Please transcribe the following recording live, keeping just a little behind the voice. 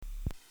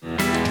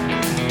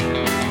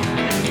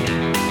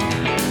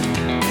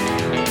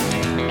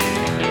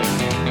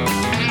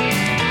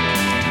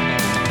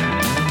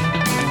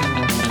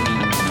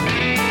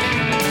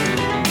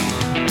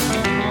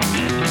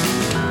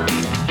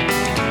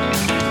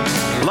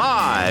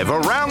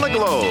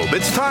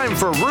It's time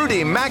for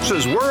Rudy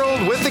Max's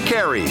World with the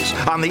Careys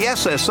on the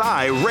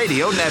SSI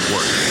Radio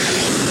Network.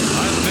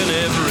 I've been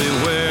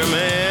everywhere,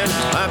 man.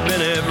 I've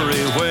been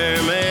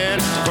everywhere, man.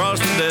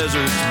 Across the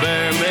deserts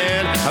bare,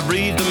 man. I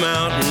breathe the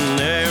mountain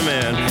air,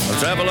 man. Of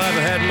travel I've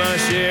had my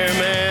share,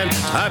 man.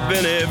 I've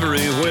been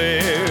everywhere.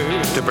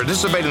 To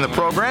participate in the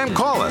program,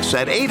 call us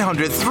at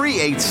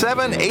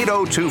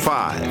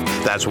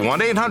 800-387-8025. That's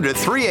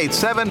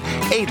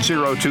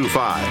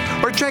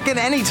 1-800-387-8025. Or check in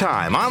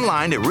anytime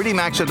online at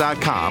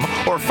rudymaxa.com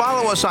or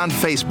follow us on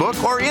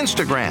Facebook or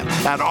Instagram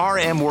at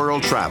RM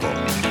World Travel.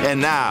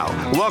 And now,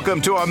 welcome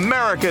to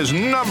America's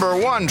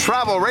 #1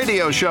 travel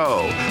radio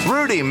show,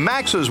 Rudy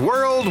Max's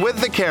World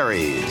with the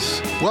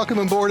Careys. Welcome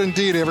aboard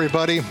indeed,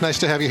 everybody. Nice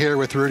to have you here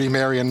with Rudy,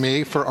 Mary, and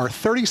me for our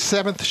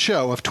 37th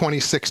show of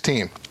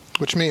 2016.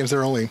 Which means there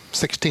are only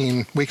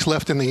 16 weeks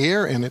left in the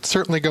year, and it's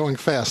certainly going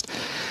fast.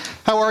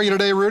 How are you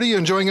today, Rudy? You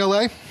enjoying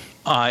L.A.?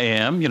 I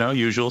am,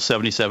 usual,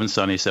 77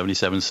 sunny,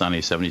 77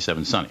 sunny,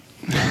 77 sunny.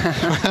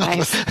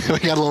 Nice. We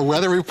got a little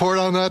weather report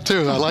on that,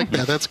 too. I like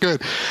that. That's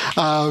good.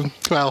 I'm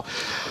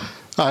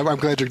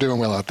glad you're doing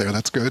well out there.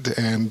 That's good.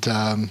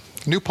 And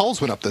new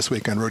polls went up this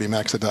week on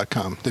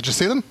rudymaxa.com. Did you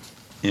see them?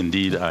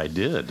 Indeed, I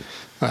did.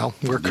 Well,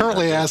 we're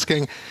currently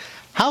asking,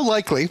 how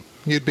likely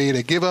you'd be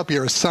to give up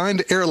your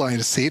assigned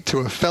airline seat to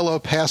a fellow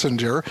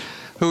passenger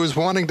who is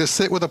wanting to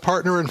sit with a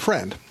partner and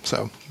friend.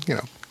 So,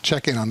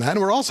 check in on that. And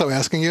we're also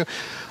asking you,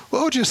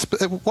 what would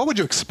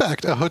you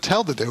expect a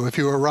hotel to do if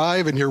you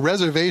arrive and your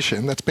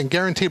reservation that's been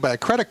guaranteed by a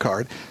credit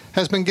card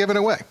has been given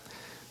away?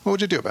 What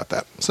would you do about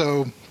that?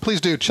 So please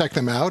do check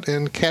them out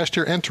and cast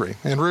your entry.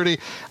 And Rudy,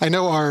 I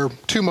know our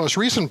two most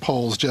recent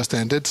polls just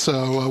ended,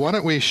 so why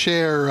don't we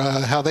share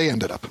how they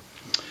ended up?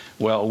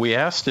 Well, we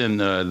asked in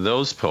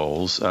those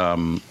polls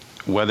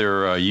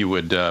whether you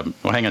would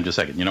hang on just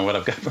a second. You know what?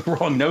 I've got the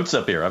wrong notes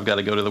up here. I've got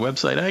to go to the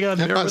website.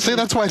 Hang on. See,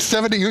 that's why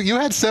 70. You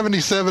had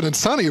 77 and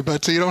sunny,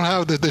 but you don't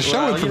have the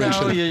show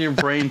information. Your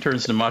brain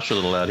turns to mush a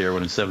little out here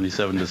when it's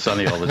 77 to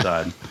sunny all the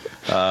time.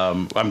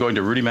 I'm going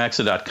to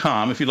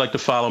rudymaxa.com. If you'd like to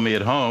follow me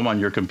at home on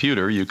your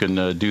computer, you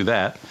can do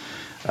that.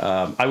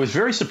 I was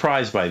very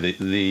surprised by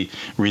the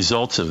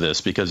results of this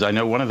because I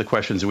know one of the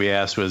questions we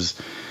asked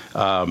was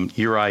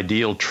your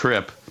ideal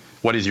trip.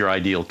 What is your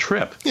ideal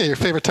trip? Yeah, your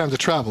favorite time to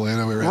travel. I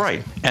know we were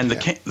right. And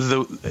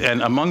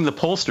and among the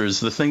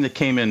pollsters, the thing that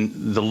came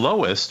in the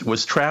lowest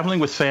was traveling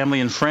with family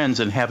and friends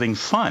and having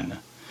fun.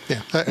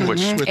 Yeah,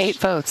 which 8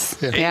 votes.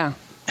 Yeah.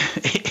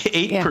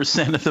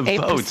 8% of the 8%,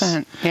 votes.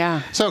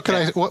 Yeah. So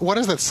what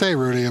does that say,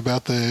 Rudy,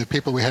 about the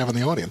people we have in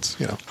the audience?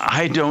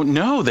 I don't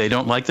know. They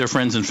don't like their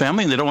friends and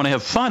family, and they don't want to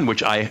have fun,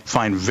 which I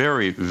find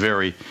very,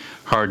 very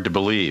hard to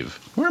believe.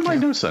 Where are my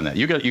notes on that?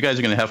 You guys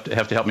are going to have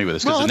to help me with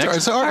this. Well, all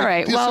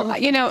right. Well,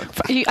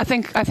 I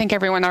think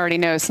everyone already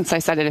knows. Since I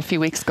said it a few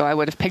weeks ago, I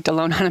would have picked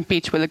Alone on a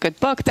Beach with a Good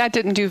Book. That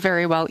didn't do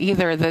very well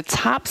either. The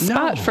top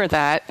spot for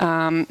that,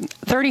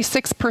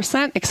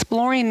 36%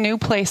 exploring new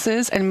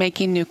places and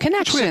making new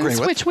connections,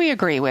 which we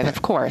agree with,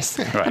 of course.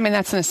 Yeah. Right. I mean,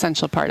 that's an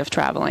essential part of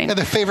traveling. And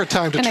the favorite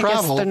time to travel I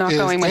guess they're not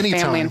going with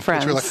family and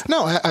friends.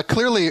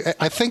 Clearly,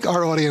 I think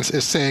our audience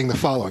is saying the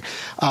following: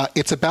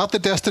 it's about the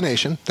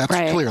destination. That's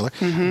clearly,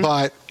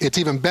 but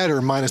it's even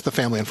better minus the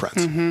family and friends.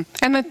 Mm-hmm.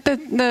 And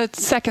the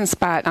second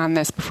spot on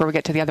this, before we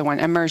get to the other one,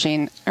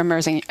 immersing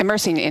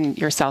in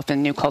yourself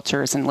in new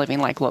cultures and living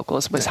like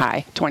locals was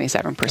high,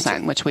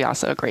 27%, which we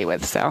also agree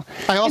with. So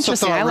I also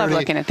thought, I love Rudy,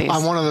 looking at these.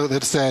 On one of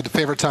that said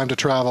favorite time to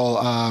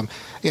travel,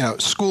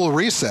 school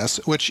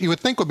recess, which you would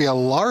think would be a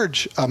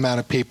large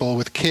amount of people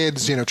with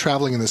kids,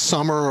 traveling in the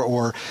summer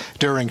or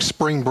during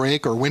spring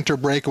break or winter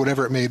break or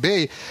whatever it may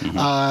be.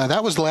 Mm-hmm.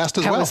 That was last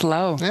as well. That was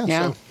low.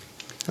 Yeah.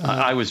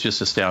 I was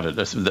just astounded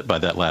by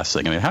that last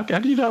thing. I mean, how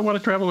do you not want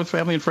to travel with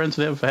family and friends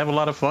and have a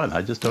lot of fun?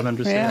 I just don't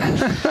understand.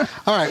 Yeah.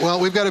 All right. Well,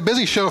 we've got a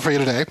busy show for you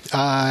today.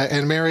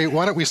 And Mary,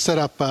 why don't we set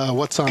up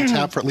what's on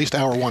tap for at least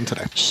hour one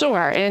today?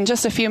 Sure. In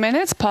just a few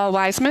minutes, Paul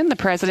Wiseman, the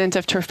president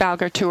of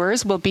Trafalgar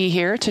Tours, will be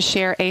here to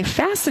share a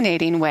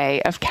fascinating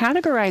way of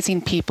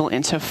categorizing people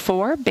into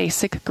 4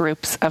 basic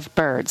groups of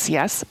birds.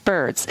 Yes,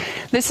 birds.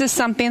 This is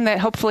something that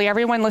hopefully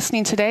everyone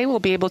listening today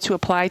will be able to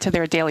apply to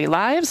their daily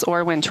lives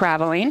or when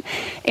traveling.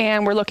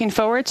 And we're looking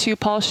forward to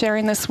Paul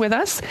sharing this with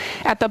us.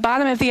 At the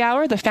bottom of the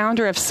hour, the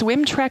founder of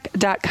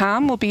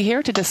swimtrek.com will be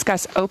here to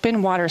discuss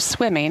open water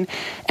swimming.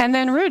 And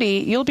then,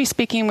 Rudy, you'll be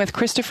speaking with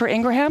Christopher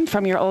Ingraham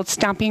from your old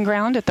stomping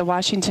ground at the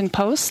Washington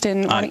Post.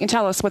 And why don't you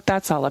tell us what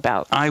that's all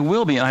about? I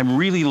will be. I'm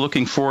really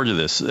looking forward to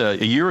this. A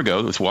year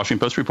ago, this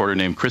Washington Post reporter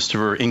named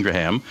Christopher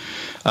Ingraham,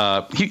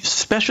 he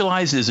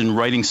specializes in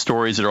writing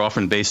stories that are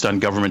often based on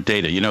government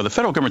data. The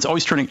federal government's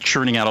always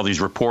churning out all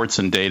these reports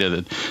and data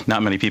that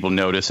not many people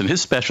notice. And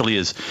his specialty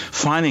is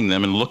finding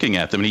them and looking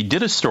at them. And he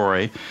did a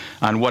story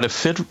on what a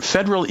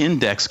federal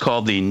index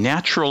called the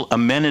Natural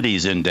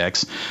Amenities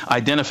Index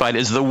identified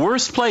as the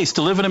worst place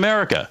to live in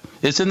America.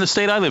 It's in the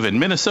state I live in,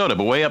 Minnesota,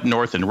 but way up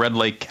north in Red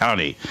Lake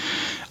County.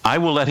 I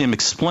will let him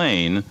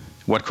explain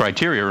what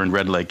criteria are in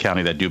Red Lake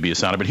County that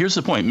dubious honor. But here's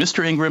the point.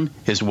 Mr. Ingram,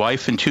 his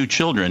wife, and 2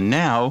 children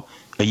now,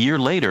 a year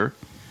later,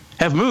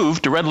 have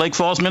moved to Red Lake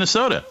Falls,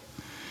 Minnesota.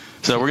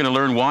 So we're going to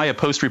learn why a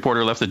Post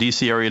reporter left the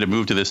D.C. area to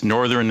move to this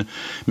northern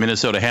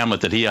Minnesota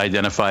hamlet that he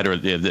identified, or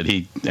that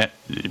he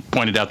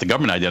pointed out the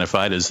government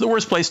identified as the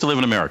worst place to live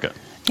in America.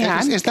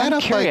 Yeah, is that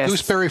up curious. by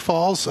Gooseberry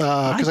Falls?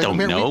 I don't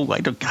know. I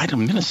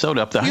don't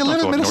Minnesota up there. You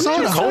live in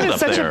Minnesota. It's cold It's up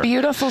such there. a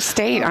beautiful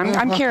state.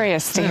 I'm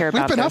curious to hear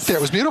about this. We've been up there.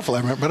 It was beautiful. I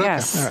remember. But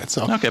Yes. Okay. All right.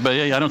 So. Okay, but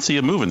I don't see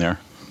you moving there.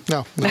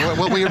 No.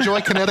 Well, we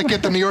enjoy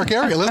Connecticut, the New York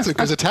area. Listen,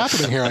 because it's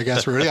happening here, I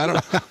guess, Rudy. I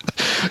don't know.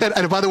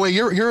 And by the way,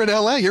 you're in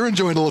L.A. You're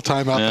enjoying a little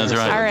time out there. That's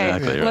right. All right,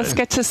 Exactly let's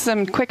get to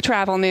some quick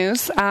travel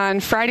news. On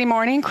Friday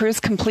morning, crews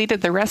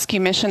completed the rescue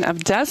mission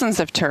of dozens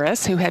of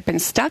tourists who had been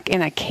stuck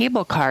in a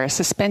cable car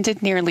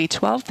suspended nearly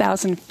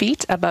 12,000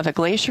 feet above a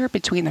glacier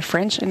between the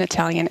French and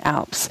Italian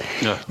Alps.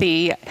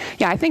 Yeah.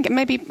 I think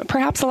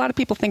perhaps a lot of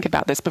people think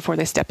about this before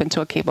they step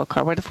into a cable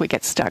car. What if we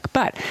get stuck?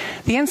 But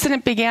the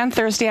incident began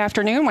Thursday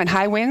afternoon when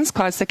high winds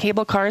caused the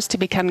cable cars to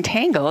become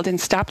tangled and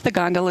stopped the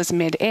gondolas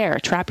mid-air,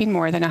 trapping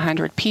more than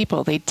 100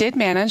 people. They did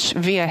manage,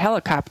 via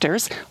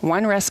helicopters,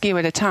 one rescue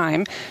at a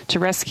time, to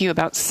rescue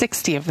about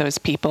 60 of those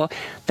people.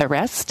 The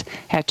rest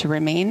had to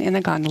remain in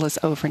the gondolas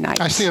overnight.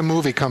 I see a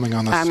movie coming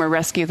on this. A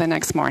rescue the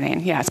next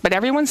morning, yes. But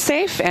everyone's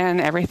safe and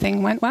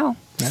everything went well.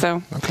 Yeah,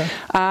 So, okay.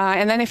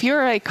 And then if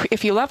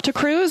you love to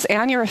cruise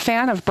and you're a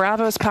fan of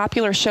Bravo's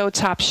popular show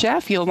Top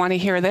Chef, you'll want to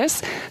hear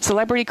this.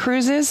 Celebrity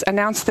Cruises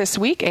announced this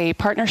week a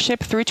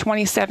partnership through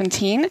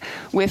 2017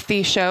 with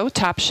the show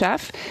Top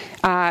Chef.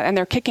 And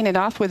they're kicking it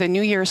off with a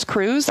New Year's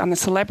cruise on the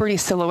Celebrity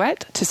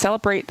Silhouette to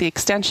celebrate the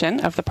extension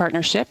of the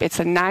partnership. It's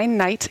a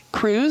 9-night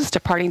cruise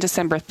departing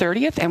December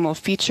 30th and will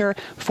feature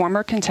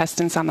former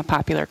contestants on the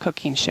popular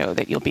cooking show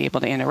that you'll be able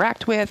to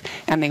interact with,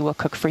 and they will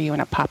cook for you in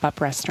a pop-up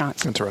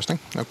restaurant. Interesting.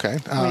 Okay.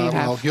 do you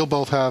have? Well, you'll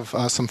both have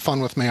some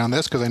fun with me on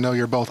this because I know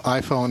you're both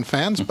iPhone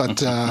fans,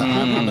 but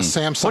I'm a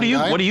Samsung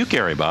guy. What do you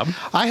carry, Bob?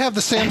 I have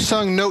the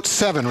Samsung Note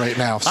 7 right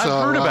now. So,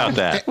 I've heard about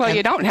that. Well,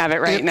 you don't have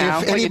it right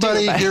now. If What do you do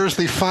anybody with it? hears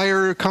the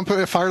fire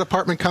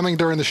department coming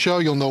during the show,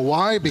 you'll know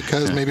why,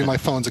 because maybe my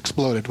phone's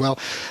exploded. Well,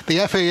 the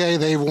FAA,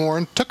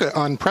 took an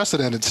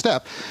unprecedented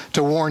step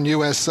to warn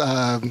U.S.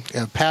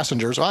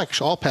 passengers,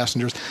 actually all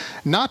passengers,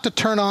 not to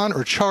turn on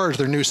or charge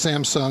their new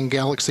Samsung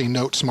Galaxy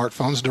Note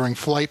smartphones during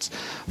flights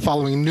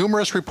following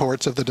numerous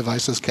reports of the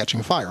devices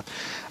catching fire.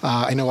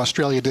 I know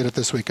Australia did it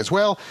this week as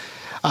well.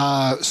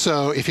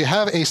 So if you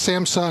have a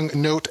Samsung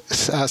Note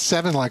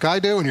 7 like I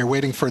do and you're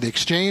waiting for the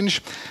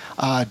exchange,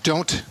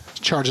 don't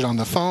charge it on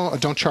the phone,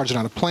 don't charge it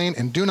on a plane,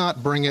 and do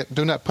not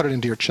put it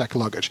into your checked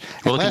luggage.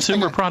 Well, the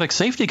Consumer Product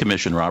Safety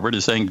Commission, Robert,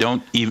 is saying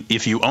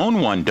if you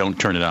own one, don't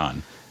turn it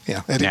on.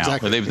 Yeah, now,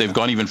 exactly. They've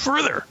gone even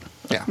further.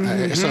 Yeah.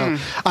 So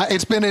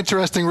it's been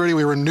interesting, Rudy.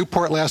 We were in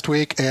Newport last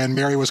week, and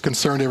Mary was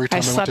concerned every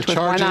time I went to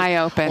charge one eye it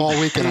open. all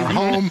week in our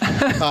home.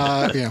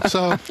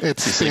 So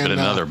it's You sleep in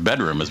another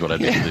bedroom is what I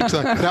think.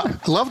 Exactly. Now,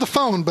 I love the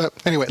phone, but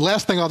anyway,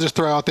 last thing I'll just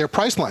throw out there,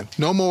 Priceline.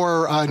 No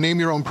more name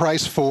your own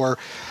price for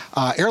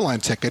airline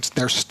tickets.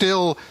 They're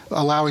still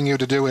allowing you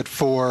to do it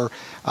for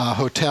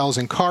hotels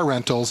and car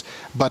rentals,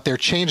 but they're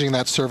changing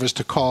that service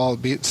to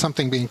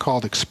something being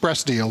called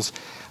Express Deals.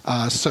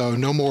 So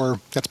no more,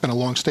 that's been a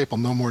long staple,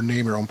 no more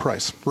name your own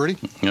price. Rudy?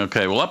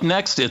 Okay, well, up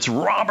next, it's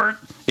Robert,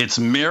 it's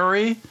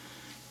Mary,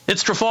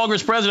 it's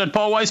Trafalgar's president,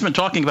 Paul Weissman,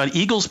 talking about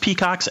eagles,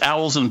 peacocks,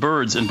 owls, and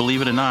birds, and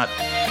believe it or not,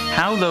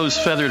 how those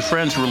feathered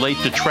friends relate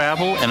to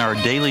travel and our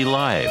daily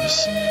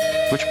lives.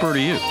 Which bird are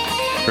you?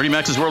 Rudy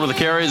Max's World of the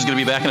Carrier is going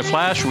to be back in a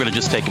flash. We're going to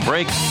just take a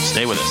break.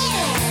 Stay with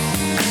us.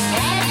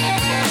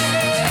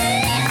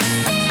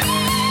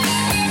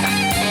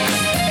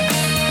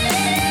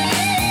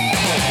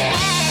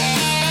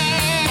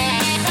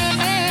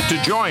 To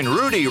join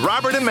Rudy,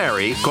 Robert, and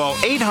Mary, call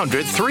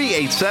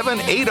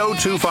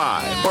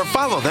 800-387-8025 or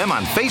follow them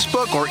on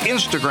Facebook or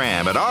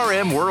Instagram at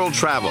RM World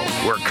Travel.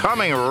 We're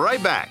coming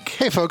right back.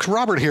 Hey folks,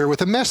 Robert here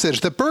with a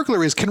message that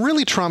burglaries can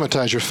really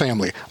traumatize your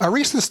family. A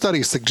recent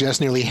study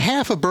suggests nearly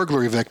half of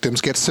burglary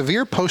victims get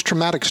severe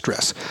post-traumatic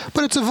stress,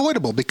 but it's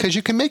avoidable because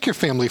you can make your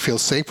family feel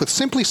safe with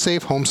Simply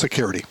Safe Home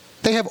Security.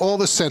 They have all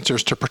the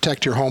sensors to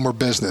protect your home or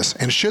business,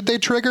 and should they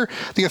trigger,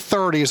 the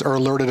authorities are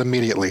alerted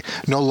immediately.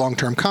 No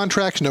long-term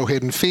contracts, no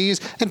hidden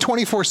fees, and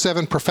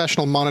 24/7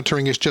 professional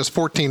monitoring is just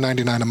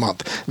 $14.99 a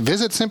month.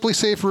 Visit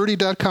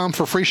SimplySafeRudy.com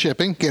for free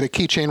shipping, get a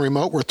keychain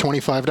remote worth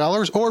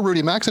 $25, or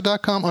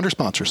RudyMaxa.com under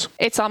sponsors.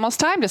 It's almost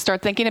time to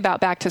start thinking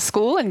about back to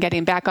school and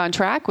getting back on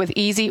track with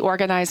easy,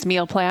 organized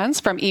meal plans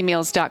from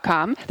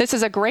eMeals.com. This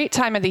is a great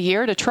time of the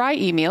year to try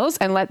eMeals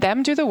and let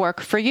them do the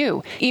work for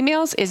you.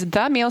 eMeals is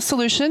the meal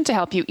solution to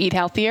help you eat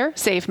healthier,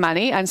 save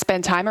money, and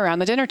spend time around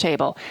the dinner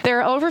table.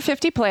 There are over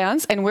 50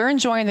 plans, and we're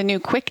enjoying the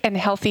new Quick and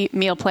Healthy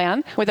Meal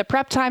Plan with a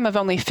prep time of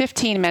only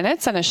 15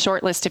 minutes and a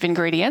short list of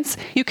ingredients.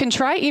 You can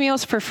try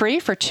eMeals for free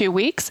for 2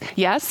 weeks.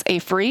 Yes, a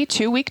free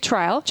 2-week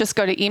trial. Just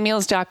go to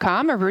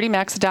eMeals.com or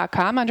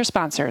RudyMaxa.com under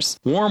sponsors.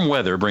 Warm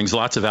weather brings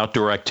lots of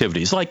outdoor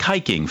activities like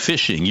hiking,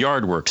 fishing,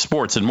 yard work,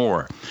 sports, and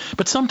more.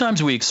 But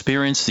sometimes we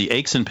experience the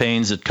aches and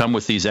pains that come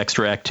with these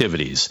extra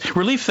activities.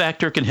 Relief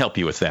Factor can help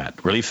you with that.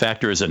 Relief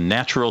Factor is a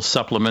natural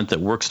supplement supplement that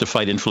works to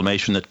fight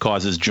inflammation that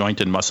causes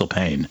joint and muscle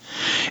pain.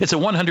 It's a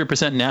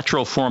 100%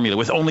 natural formula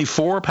with only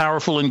 4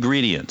 powerful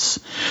ingredients.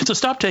 So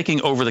stop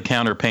taking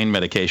over-the-counter pain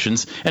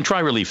medications and try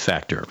Relief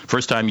Factor.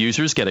 First-time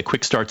users get a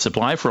quick start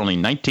supply for only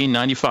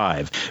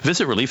 $19.95.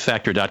 Visit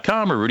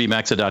ReliefFactor.com or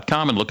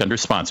RudyMaxa.com and look under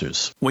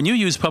sponsors. When you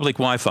use public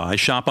Wi-Fi,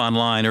 shop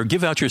online, or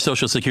give out your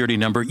Social Security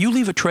number, you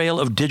leave a trail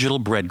of digital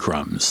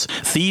breadcrumbs.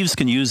 Thieves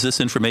can use this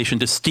information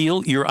to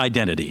steal your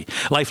identity.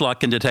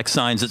 LifeLock can detect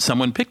signs that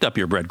someone picked up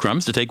your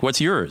breadcrumbs to take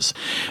what's yours.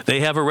 They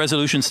have a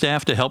resolution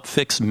staff to help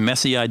fix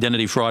messy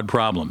identity fraud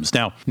problems.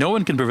 Now, no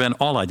one can prevent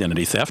all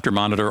identity theft or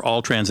monitor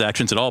all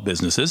transactions at all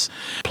businesses.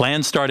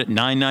 Plans start at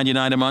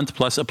 $9.99 a month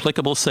plus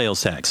applicable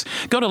sales tax.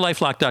 Go to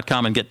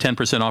LifeLock.com and get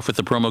 10% off with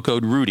the promo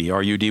code RUDY,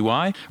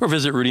 R-U-D-Y, or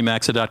visit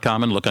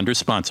RudyMaxa.com and look under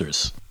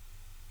sponsors.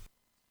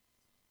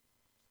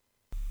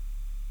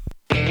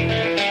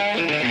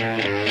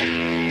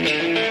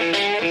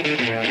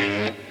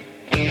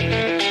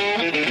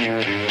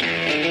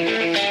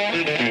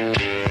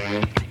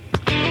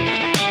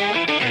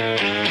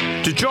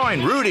 To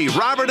join Rudy,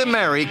 Robert, and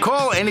Mary,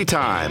 call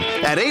anytime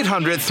at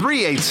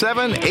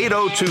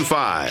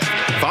 800-387-8025.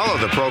 Follow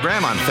the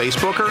program on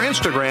Facebook or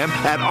Instagram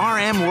at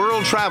RM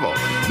World Travel.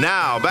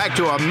 Now, back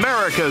to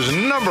America's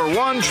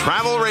 #1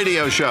 travel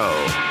radio show.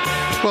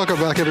 Welcome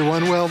back,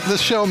 everyone. Well, this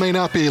show may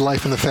not be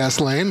Life in the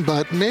Fast Lane,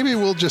 but maybe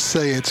we'll just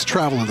say it's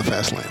Travel in the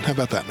Fast Lane. How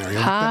about that, Mary?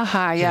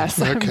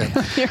 Yes. Okay.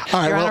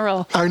 All right, you're on a well,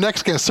 roll. our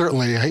next guest,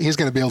 certainly, he's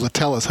going to be able to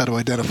tell us how to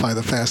identify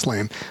the fast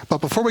lane.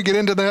 But before we get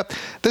into that,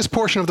 this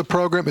portion of the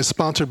program is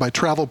sponsored by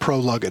Travel Pro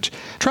Luggage.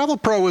 Travel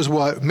Pro is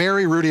what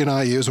Mary, Rudy, and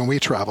I use when we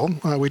travel.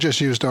 We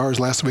just used ours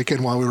last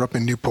weekend while we were up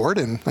in Newport,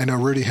 and I know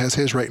Rudy has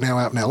his right now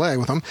out in L.A.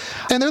 with him.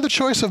 And they're the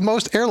choice of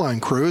most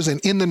airline crews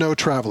and in-the-know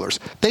travelers.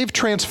 They've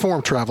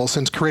transformed travel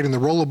since creating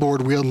the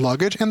rollaboard wheeled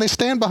luggage, and they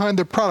stand behind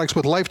their products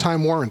with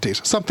lifetime warranties,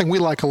 something we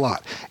like a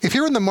lot. If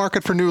you're in the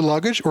market for new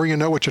luggage, or you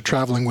know what you're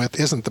traveling with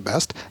isn't the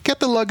best, get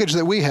the luggage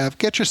that we have.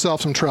 Get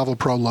yourself some Travel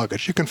Pro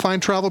luggage. You can find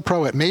Travel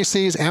Pro at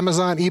Macy's,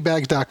 Amazon,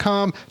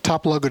 ebags.com,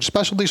 top luggage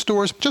specialty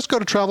stores. Just go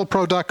to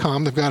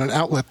travelpro.com. They've got an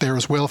outlet there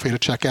as well for you to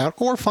check out,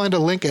 or find a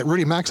link at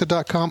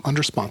rudymaxa.com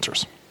under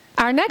sponsors.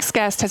 Our next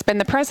guest has been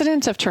the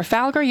president of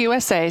Trafalgar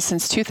USA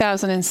since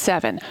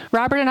 2007.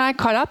 Robert and I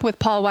caught up with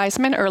Paul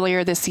Wiseman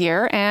earlier this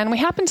year, and we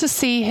happened to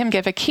see him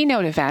give a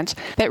keynote event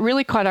that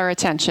really caught our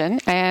attention,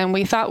 and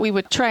we thought we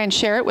would try and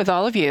share it with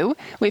all of you.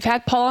 We've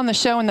had Paul on the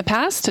show in the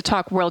past to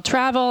talk world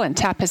travel and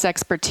tap his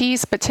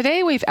expertise, but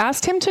today we've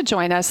asked him to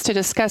join us to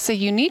discuss a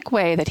unique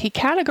way that he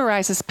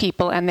categorizes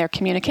people and their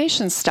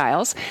communication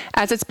styles,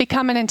 as it's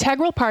become an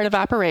integral part of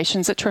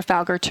operations at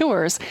Trafalgar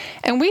Tours.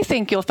 And we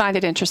think you'll find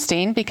it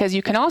interesting because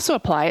you can also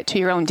apply it to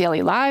your own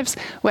daily lives,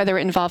 whether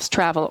it involves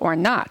travel or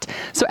not.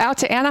 So out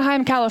to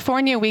Anaheim,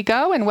 California we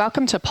go, and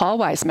welcome to Paul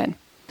Wiseman.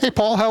 Hey,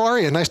 Paul, how are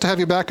you? Nice to have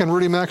you back on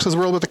Rudy Maxa's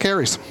World with the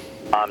Carries.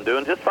 I'm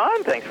doing just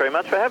fine. Thanks very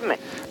much for having me.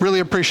 Really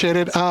appreciate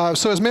it.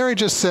 So as Mary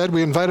just said,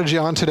 we invited you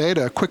on today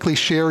to quickly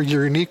share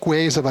your unique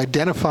ways of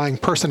identifying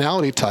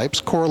personality types,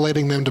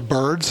 correlating them to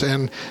birds,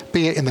 and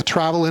be it in the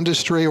travel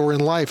industry or in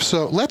life.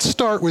 So let's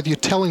start with you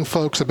telling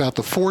folks about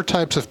the 4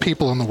 types of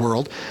people in the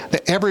world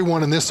that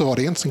everyone in this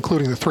audience,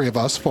 including the 3 of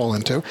us, fall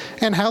into,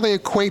 and how they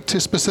equate to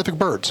specific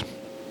birds.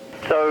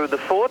 So the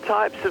 4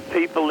 types of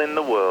people in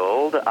the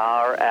world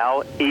are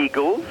our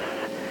eagles,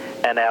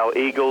 and our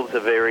eagles are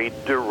very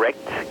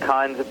direct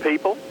kinds of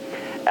people.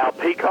 Our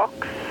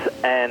peacocks,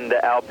 and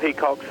our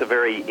peacocks are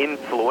very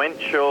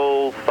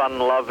influential,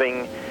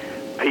 fun-loving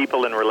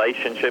people and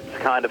relationships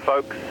kind of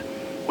folks.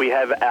 We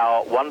have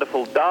our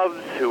wonderful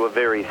doves, who are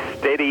very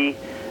steady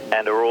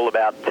and are all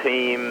about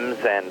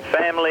teams and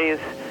families,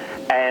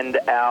 and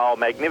our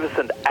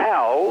magnificent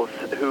owls,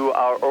 who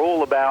are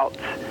all about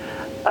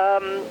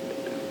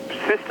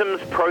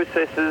systems,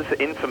 processes,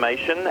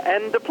 information,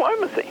 and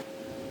diplomacy.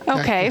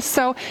 Okay,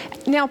 so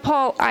now,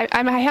 Paul,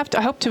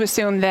 I hope to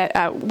assume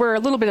that we're a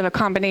little bit of a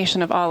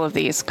combination of all of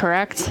these,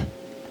 correct?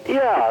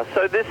 Yeah.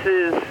 So this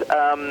is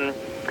an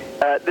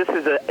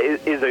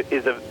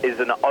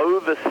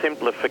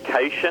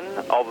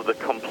oversimplification of the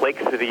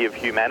complexity of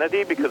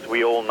humanity, because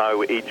we all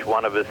know each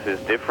one of us is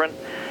different.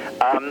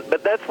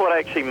 But that's what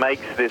actually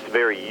makes this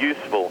very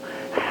useful.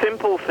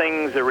 Simple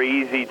things are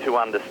easy to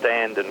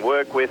understand and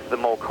work with. The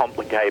more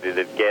complicated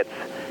it gets,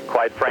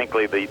 quite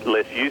frankly, the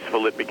less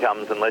useful it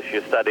becomes unless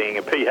you're studying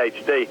a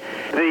PhD.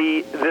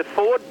 The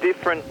 4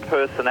 different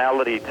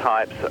personality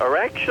types are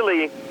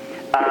actually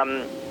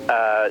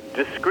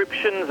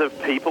descriptions of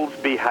people's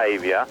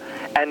behavior,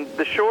 and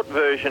the short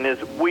version is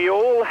we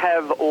all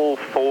have all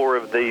 4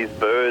 of these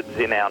birds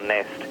in our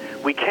nest.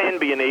 We can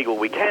be an eagle,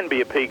 we can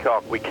be a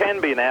peacock, we can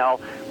be an owl,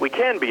 we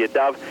can be a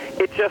dove.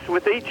 It's just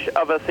with each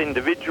of us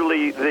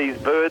individually, these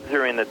birds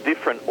are in a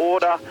different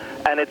order,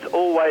 and it's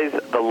always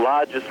the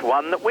largest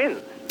one that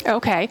wins.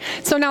 Okay.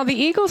 So now the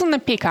eagles and the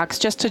peacocks,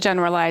 just to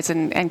generalize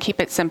and keep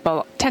it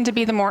simple, tend to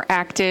be the more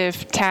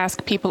active,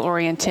 task,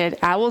 people-oriented.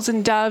 Owls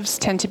and doves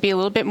tend to be a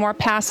little bit more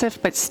passive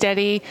but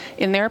steady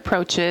in their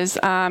approaches.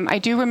 I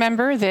do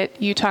remember that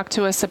you talked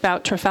to us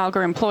about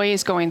Trafalgar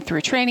employees going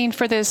through training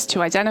for this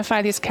to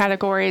identify these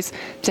categories,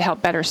 to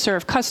help better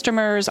serve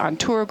customers on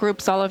tour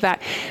groups, all of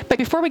that. But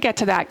before we get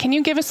to that, can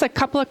you give us a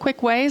couple of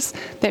quick ways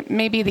that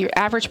maybe the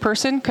average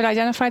person could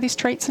identify these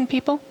traits in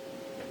people?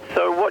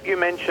 So what you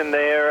mentioned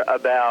there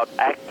about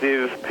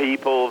active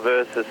people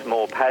versus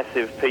more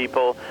passive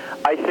people,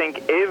 I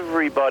think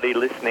everybody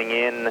listening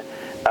in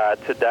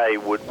today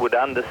would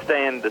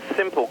understand the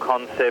simple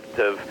concept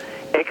of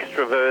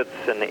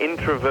extroverts and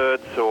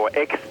introverts, or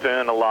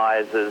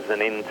externalizers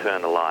and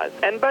internalizers.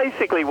 And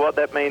basically what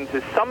that means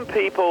is some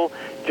people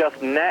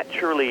just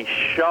naturally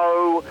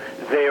show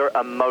their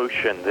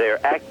emotion.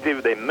 They're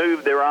active, they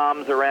move their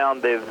arms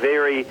around, they've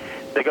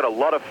got a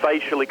lot of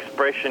facial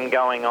expression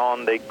going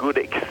on, they're good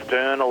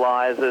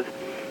externalizers.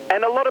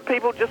 And a lot of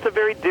people just are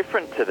very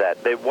different to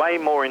that. They're way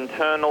more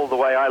internal. The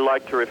way I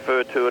like to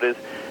refer to it is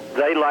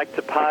they like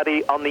to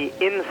party on the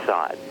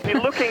inside. If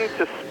you're looking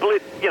to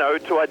split,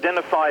 to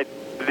identify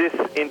this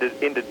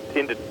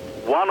into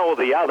one or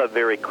the other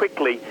very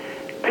quickly,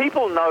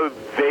 people know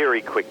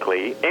very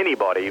quickly,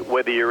 anybody,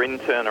 whether you're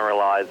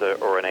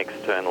internalizer or an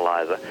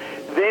externalizer.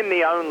 Then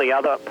the only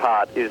other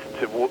part is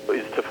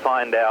to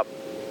find out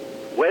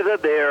whether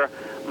they're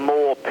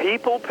more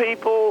people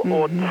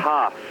or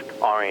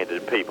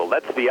task-oriented people.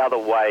 That's the other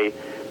way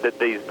that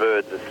these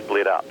birds are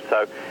split up.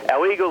 So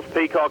our eagles,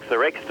 peacocks are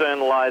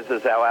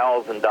externalizers, our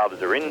owls and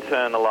doves are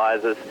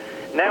internalizers.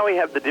 Now we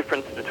have the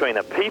difference between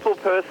a people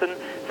person,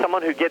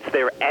 someone who gets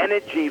their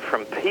energy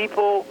from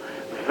people,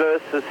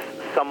 versus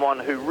someone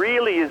who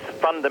really is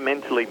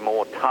fundamentally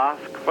more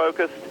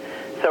task-focused.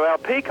 So our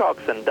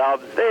peacocks and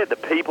doves, they're the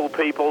people.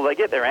 They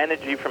get their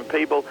energy from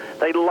people.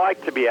 They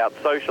like to be out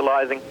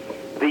socializing.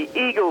 The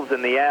eagles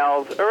and the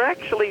owls are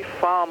actually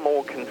far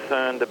more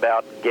concerned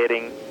about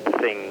getting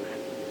things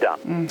done.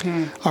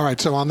 Mm-hmm. All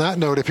right, so on that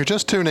note, if you're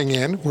just tuning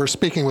in, we're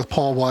speaking with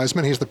Paul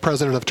Wiseman. He's the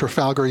president of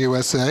Trafalgar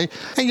USA,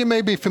 and you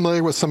may be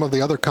familiar with some of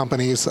the other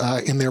companies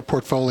in their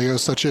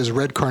portfolios, such as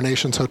Red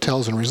Carnations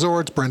Hotels and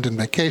Resorts, Brendan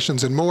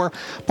Vacations, and more.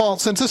 Paul,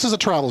 since this is a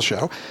travel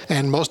show,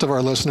 and most of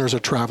our listeners are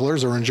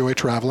travelers or enjoy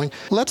traveling,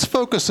 let's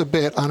focus a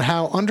bit on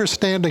how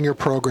understanding your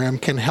program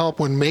can help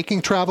when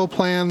making travel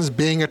plans,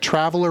 being a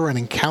traveler and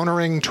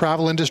encountering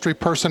travel industry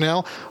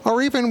personnel,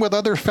 or even with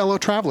other fellow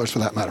travelers for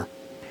that matter.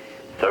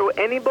 So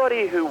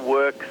anybody who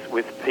works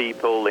with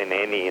people in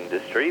any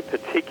industry,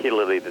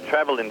 particularly the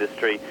travel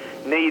industry,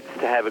 needs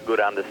to have a good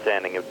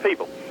understanding of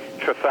people.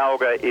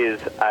 Trafalgar is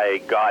a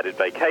guided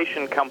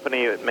vacation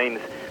company. It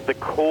means the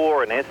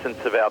core and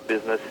essence of our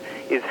business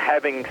is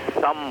having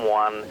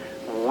someone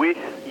with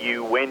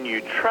you when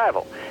you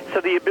travel.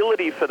 So the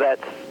ability for that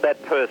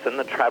person,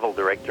 the travel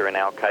director in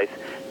our case,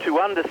 to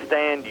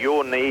understand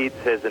your needs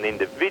as an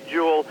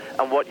individual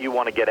and what you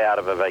want to get out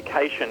of a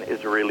vacation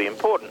is really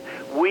important.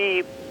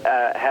 We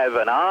have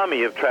an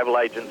army of travel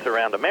agents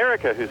around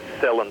America who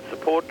sell and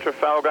support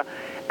Trafalgar.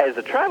 As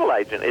a travel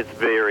agent, it's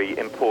very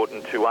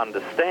important to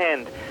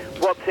understand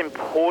what's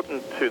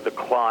important to the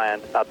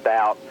client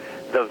about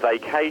the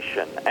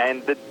vacation.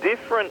 And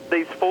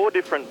these four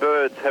different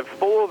birds have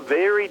four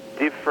very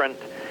different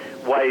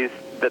ways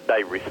that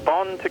they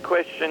respond to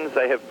questions.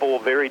 They have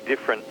four very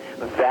different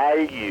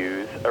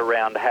values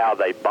around how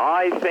they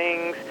buy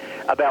things,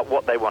 about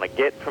what they want to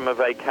get from a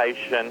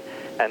vacation,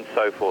 and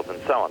so forth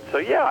and so on. So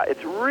yeah,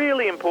 it's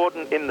really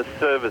important in the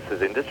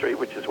services industry,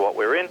 which is what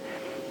we're in,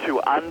 to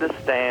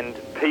understand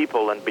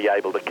people and be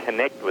able to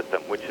connect with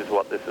them, which is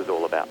what this is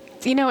all about.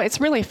 It's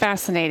really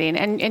fascinating.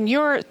 And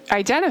you're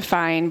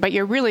identifying, but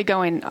you're really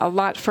going a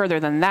lot further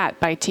than that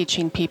by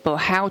teaching people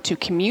how to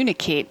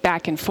communicate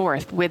back and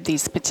forth with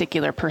these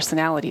particular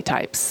personality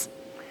types.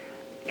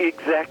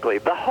 Exactly.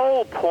 The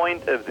whole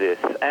point of this,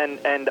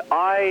 and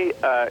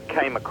I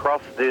came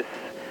across this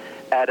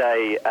at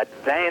a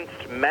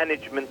advanced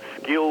management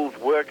skills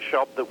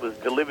workshop that was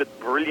delivered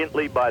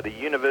brilliantly by the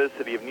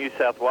University of New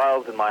South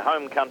Wales in my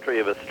home country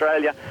of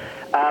Australia.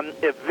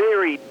 A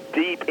very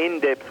deep,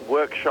 in-depth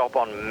workshop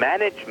on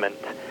management,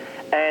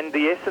 and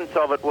the essence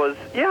of it was,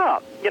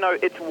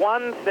 it's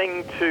one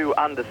thing to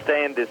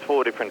understand there's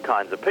four different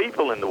kinds of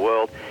people in the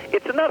world.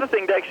 It's another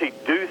thing to actually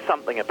do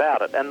something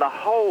about it, and the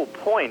whole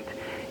point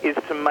is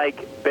to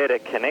make better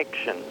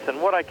connections.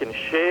 And what I can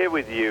share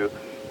with you,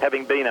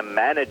 having been a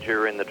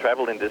manager in the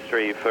travel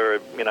industry for,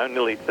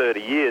 nearly 30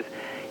 years,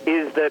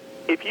 is that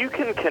if you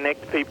can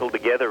connect people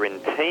together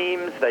in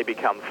teams, they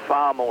become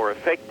far more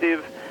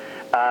effective.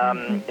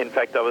 In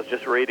fact, I was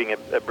just reading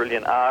a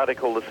brilliant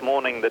article this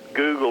morning that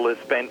Google has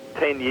spent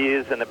 10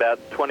 years and about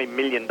 $20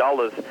 million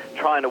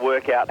trying to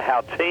work out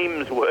how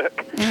teams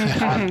work.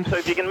 So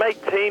if you can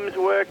make teams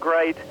work,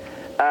 great,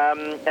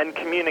 and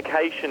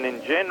communication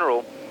in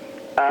general,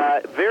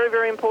 very,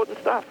 very important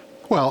stuff.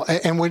 Well,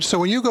 so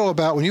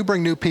when you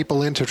bring new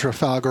people into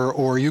Trafalgar,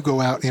 or you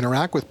go out and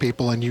interact with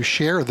people and you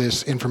share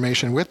this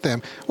information with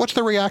them, what's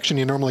the reaction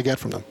you normally get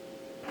from them?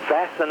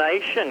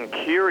 fascination,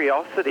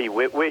 curiosity.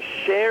 We're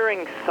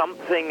sharing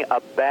something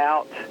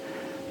about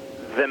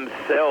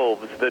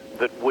themselves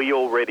that we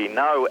already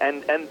know,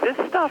 and this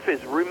stuff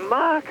is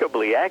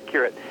remarkably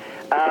accurate.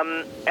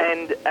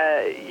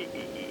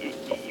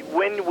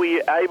 When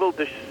we're able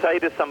to say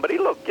to somebody,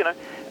 look,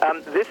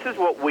 this is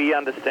what we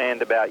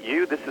understand about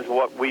you, this is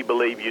what we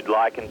believe you'd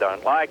like and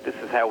don't like, this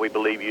is how we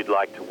believe you'd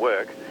like to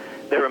work,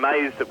 they're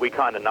amazed that we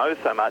kind of know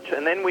so much.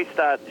 And then we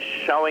start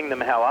showing them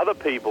how other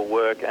people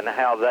work and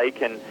how they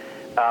can,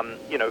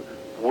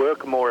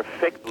 work more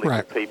effectively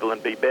with people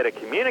and be better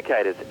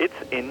communicators. It's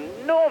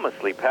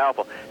enormously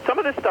powerful. Some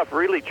of this stuff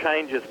really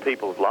changes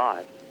people's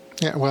lives.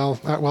 Yeah,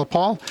 well,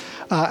 Paul,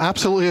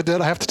 absolutely it did.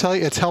 I have to tell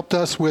you, it's helped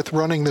us with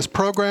running this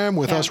program,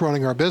 with us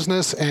running our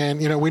business. And,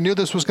 we knew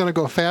this was going to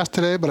go fast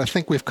today, but I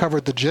think we've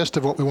covered the gist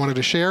of what we wanted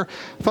to share.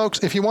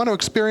 Folks, if you want to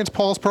experience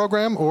Paul's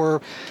program, or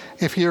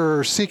if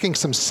you're seeking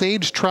some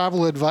sage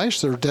travel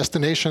advice or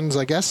destinations,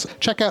 I guess,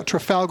 check out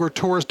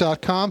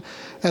TrafalgarTours.com.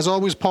 As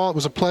always, Paul, it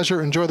was a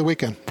pleasure. Enjoy the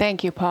weekend.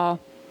 Thank you, Paul.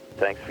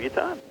 Thanks for your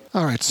time.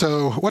 All right,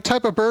 so what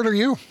type of bird are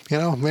you?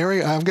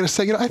 Mary, I'm going to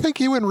say, I think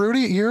you and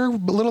Rudy, you're a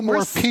little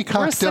more peacock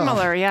dove. We're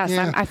similar, yes.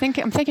 Yeah. I'm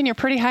thinking you're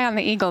pretty high on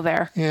the eagle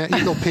there. Yeah,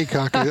 eagle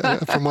peacock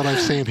from what I've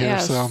seen here.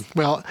 Yes. So,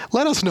 well,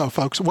 let us know,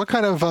 folks. What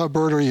kind of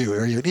bird are you?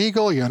 Are you an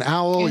eagle? Are you an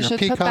owl? You You're a should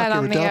peacock? put that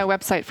on You're the a dove?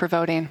 website for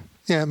voting.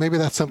 Yeah, maybe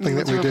that's something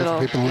that we do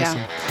for people to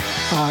listen.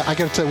 I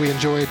got to say, we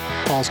enjoyed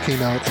Paul's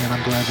keynote, and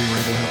I'm glad we were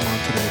able to have him on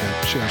today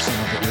to share some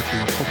of it with you.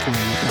 Hopefully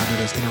you found it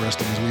as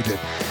interesting as we did.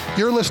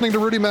 You're listening to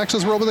Rudy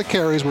Maxa's World with the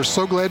Carries. We're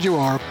so glad you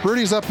are.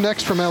 Rudy's up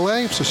next from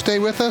L.A., so stay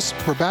with us.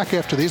 We're back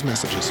after these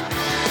messages.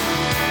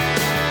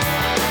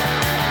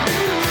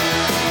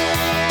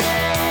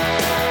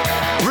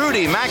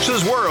 Rudy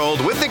Maxa's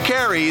World with the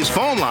Carries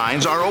phone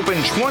lines are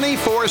open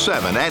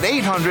 24/7 at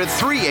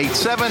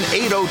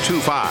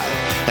 800-387-8025.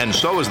 And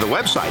so is the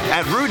website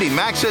at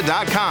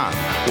rudymaxa.com.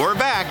 We're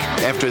back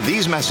after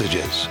these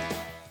messages.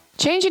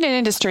 Changing an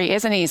industry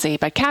isn't easy,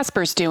 but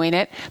Casper's doing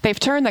it. They've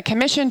turned the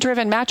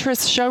commission-driven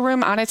mattress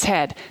showroom on its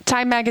head.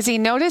 Time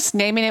magazine noticed,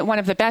 naming it one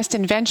of the best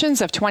inventions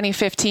of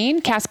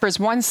 2015, Casper's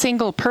one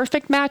single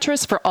perfect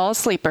mattress for all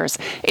sleepers.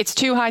 Its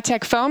 2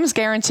 high-tech foams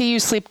guarantee you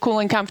sleep cool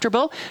and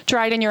comfortable.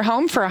 Try it in your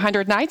home for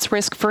 100 nights,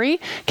 risk-free.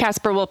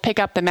 Casper will pick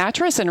up the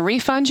mattress and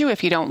refund you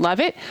if you don't love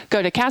it.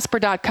 Go to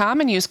Casper.com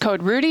and use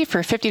code Rudy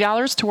for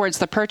 $50 towards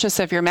the purchase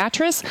of your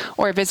mattress,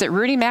 or visit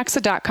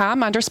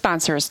rudymaxa.com under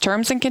sponsors.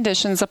 Terms and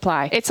conditions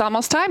apply. It's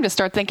almost time to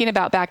start thinking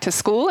about back to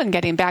school and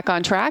getting back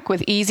on track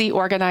with easy,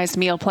 organized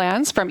meal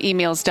plans from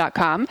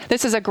eMeals.com.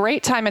 This is a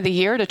great time of the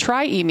year to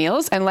try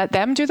eMeals and let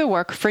them do the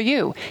work for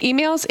you.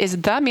 eMeals is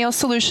the meal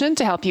solution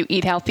to help you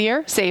eat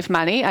healthier, save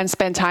money, and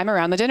spend time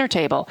around the dinner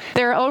table.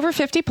 There are over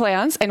 50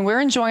 plans, and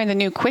we're enjoying the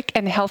new Quick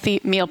and Healthy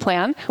Meal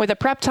Plan with a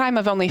prep time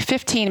of only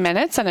 15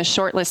 minutes and a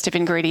short list of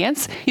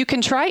ingredients. You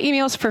can try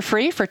eMeals for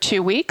free for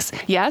 2 weeks.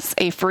 Yes,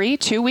 a free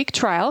 2-week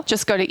trial.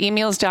 Just go to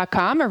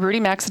eMeals.com or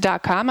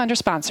rudymaxa.com under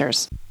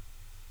sponsors.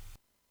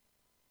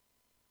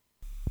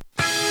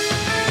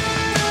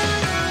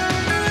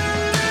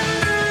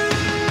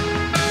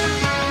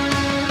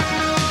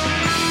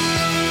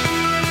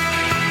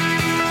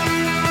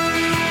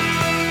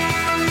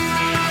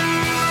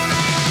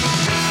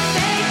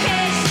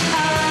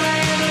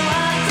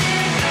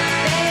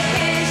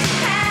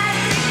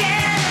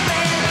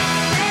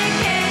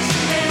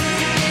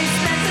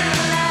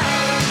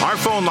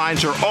 Phone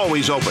lines are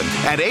always open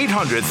at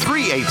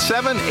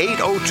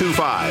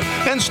 800-387-8025.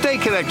 And stay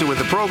connected with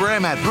the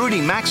program at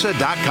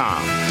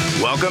rudymaxa.com.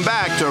 Welcome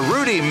back to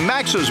Rudy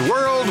Maxa's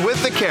World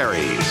with the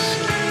Carries.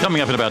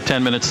 Coming up in about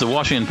 10 minutes, the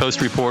Washington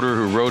Post reporter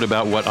who wrote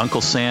about what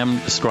Uncle Sam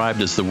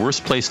described as the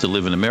worst place to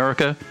live in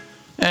America,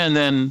 and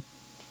then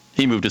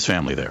he moved his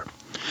family there.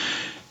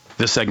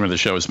 This segment of the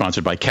show is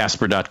sponsored by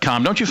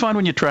Casper.com. Don't you find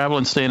when you travel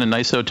and stay in a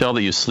nice hotel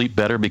that you sleep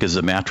better because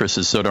the mattress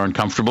is so darn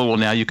comfortable? Well,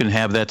 now you can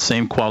have that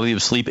same quality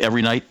of sleep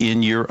every night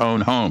in your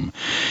own home.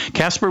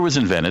 Casper was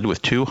invented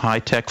with 2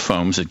 high-tech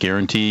foams that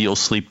guarantee you'll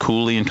sleep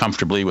coolly and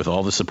comfortably with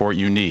all the support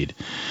you need.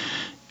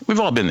 We've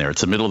all been there.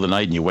 It's the middle of the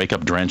night and you wake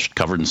up drenched,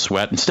 covered in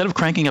sweat. Instead of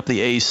cranking up the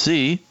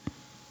AC,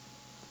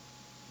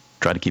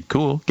 try to keep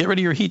cool. Get rid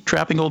of your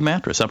heat-trapping old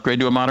mattress. Upgrade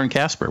to a modern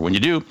Casper. When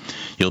you do,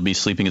 you'll be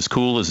sleeping as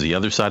cool as the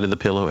other side of the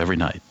pillow every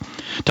night.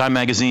 Time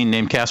magazine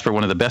named Casper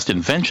one of the best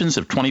inventions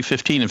of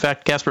 2015. In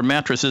fact, Casper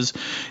mattresses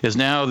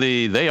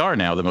they are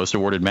now the most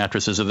awarded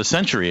mattresses of the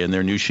century, and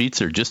their new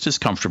sheets are just as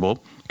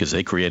comfortable because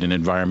they create an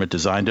environment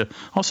designed to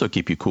also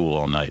keep you cool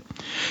all night.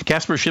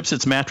 Casper ships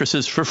its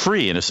mattresses for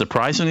free in a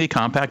surprisingly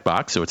compact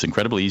box, so it's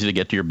incredibly easy to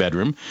get to your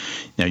bedroom.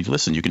 Now,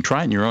 listen, you can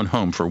try it in your own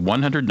home for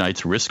 100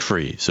 nights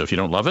risk-free. So if you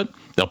don't love it,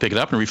 they'll pick it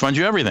up and refund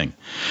you everything.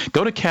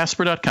 Go to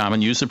Casper.com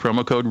and use the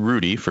promo code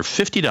Rudy for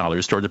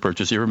 $50 toward the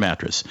purchase of your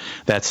mattress.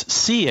 That's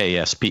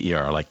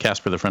CASPER, like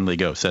Casper the Friendly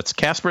Ghost. That's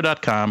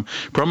Casper.com,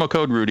 promo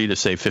code Rudy to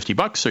save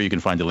 $50, or you can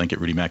find a link at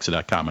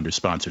rudymaxa.com under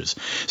sponsors.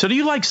 So do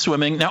you like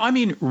swimming? Now, I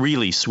mean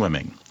really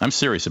swimming. I'm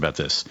serious about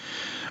this.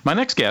 My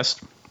next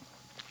guest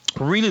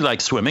really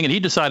liked swimming, and he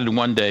decided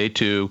one day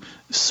to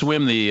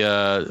swim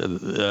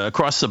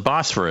across the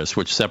Bosphorus,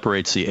 which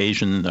separates the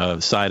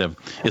Asian side of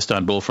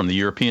Istanbul from the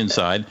European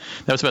side.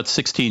 That was about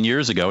 16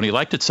 years ago, and he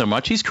liked it so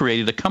much, he's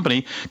created a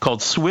company called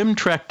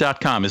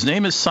SwimTrek.com. His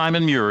name is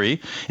Simon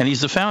Murray, and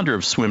he's the founder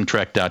of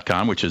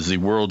SwimTrek.com, which is the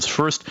world's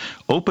first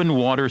open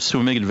water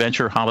swimming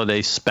adventure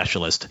holiday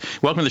specialist.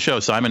 Welcome to the show,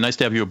 Simon. Nice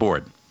to have you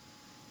aboard.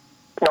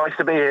 Nice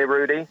to be here,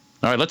 Rudy.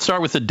 All right, let's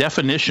start with the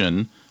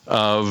definition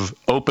of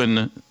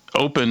open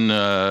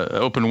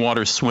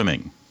water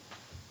swimming.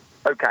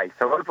 Okay,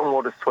 so open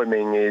water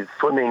swimming is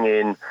swimming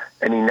in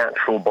any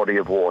natural body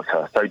of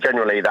water. So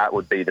generally that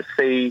would be the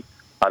sea,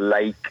 a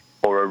lake,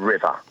 or a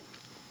river.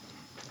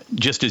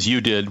 Just as you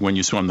did when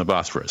you swam the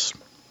Bosphorus.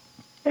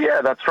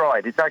 Yeah, that's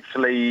right. It's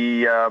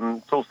actually,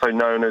 it's also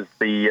known as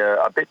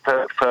a bit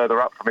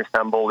further up from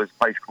Istanbul is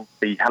a place called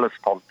the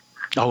Hellespont.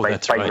 Oh,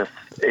 that's famous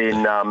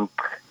in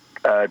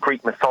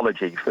Greek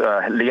mythology.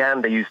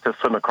 Leander used to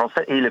swim across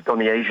it. He lived on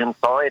the Asian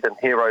side, and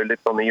Hero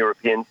lived on the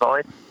European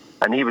side.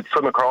 And he would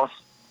swim across.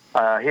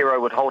 Hero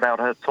would hold out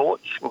her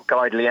torch and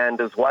guide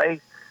Leander's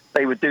way.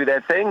 They would do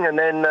their thing, and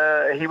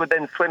then he would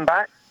then swim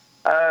back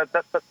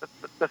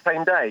the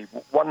same day.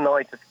 One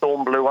night a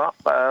storm blew up,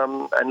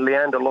 and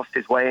Leander lost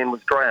his way and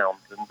was drowned.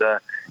 And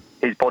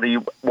his body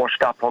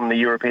washed up on the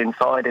European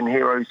side, and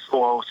Hero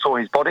saw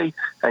his body,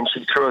 and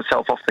she threw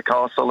herself off the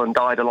castle and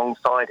died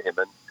alongside him.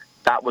 And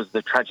that was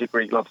the tragic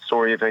Greek love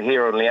story of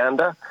Hero and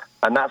Leander,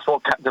 and that's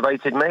what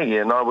captivated me.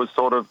 And I was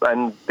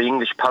and the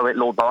English poet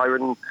Lord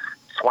Byron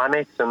swam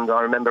it, and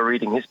I remember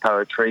reading his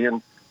poetry,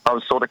 and I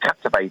was sort of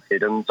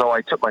captivated. And so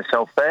I took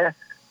myself there,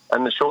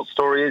 and the short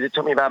story is it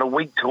took me about a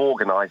week to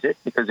organise it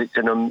because it's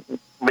in a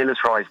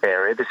militarised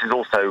area. This is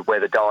also where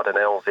the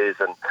Dardanelles is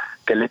and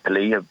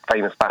Gallipoli, a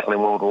famous battle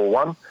in World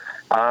War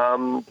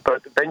I.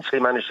 But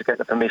eventually managed to get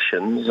the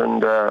permissions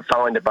and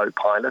find a boat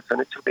pilot,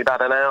 and it took me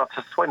about an hour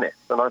to swim it.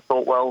 And I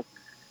thought, well,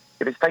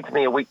 if it's taken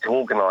me a week to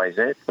organise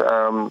it,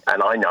 and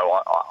I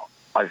know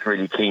I was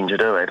really keen to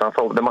do it, I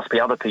thought there must be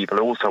other people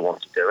who also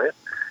want to do it.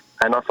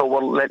 And I thought,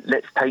 well,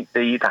 let's take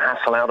the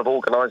hassle out of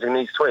organising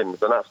these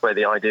swims, and that's where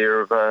the idea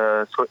of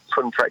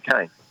SwimTrek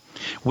came.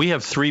 We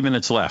have 3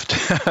 minutes left.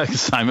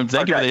 Simon,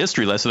 thank you for the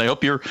history lesson. I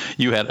hope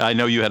I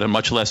know you had a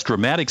much less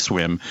dramatic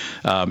swim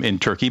in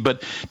Turkey,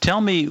 but tell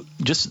me,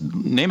 just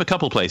name a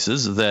couple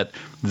places that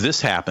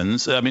this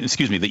happens.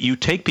 That you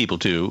take people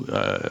to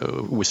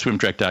with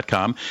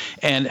SwimTrek.com,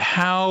 and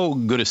how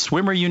good a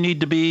swimmer you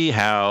need to be,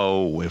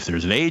 if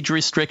there's an age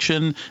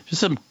restriction.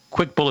 Just some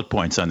quick bullet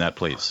points on that,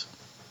 please.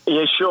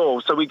 Yeah,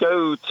 sure. So we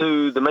go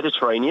to the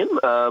Mediterranean.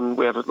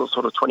 We have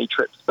sort of 20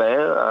 trips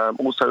there.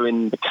 Also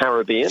in the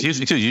Caribbean.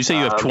 Excuse me, you say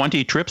you have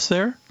 20 trips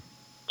there?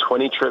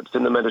 20 trips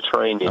in the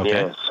Mediterranean,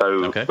 okay. Yeah.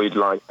 So we'd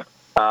like...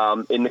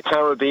 in the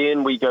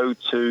Caribbean, we go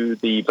to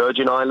the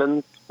Virgin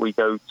Islands. We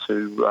go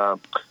to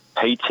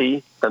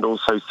Haiti and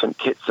also St.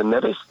 Kitts and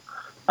Nevis.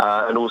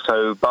 And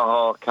also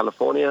Baja,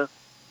 California.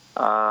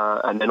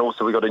 And then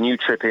also we got a new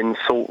trip in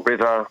Salt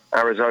River,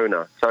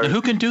 Arizona. So now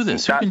who can do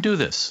this? Who can do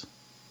this?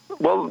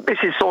 Well, this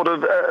is sort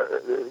of,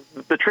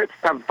 the trips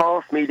have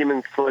fast, medium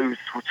and slow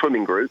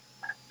swimming groups.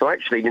 So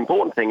actually the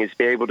important thing is to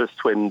be able to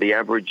swim the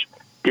average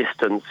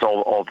distance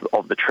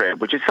of the trip,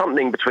 which is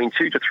something between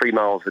 2 to 3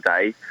 miles a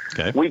day.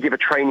 Okay. We give a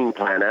training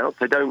plan out,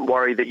 so don't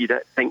worry that you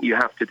don't think you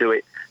have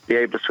to be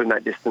able to swim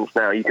that distance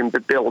now. You can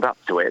build up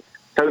to it.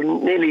 So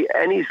nearly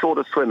any sort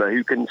of swimmer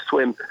who can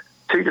swim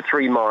 2 to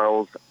 3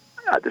 miles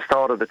at the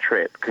start of the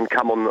trip can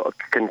come.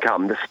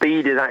 The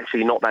speed is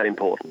actually not that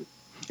important.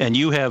 And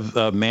you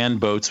have manned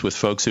boats with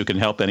folks who can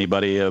help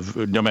anybody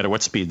no matter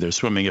what speed they're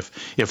swimming.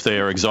 If they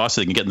are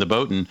exhausted, they can get in the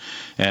boat and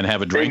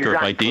have a drink or a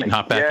bite to eat and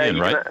hop back in,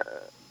 right?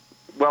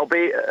 Well,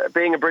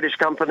 being a British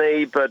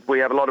company, but we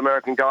have a lot of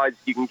American guides,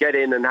 you can get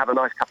in and have a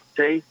nice cup of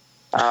tea.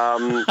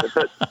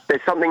 But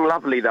there's something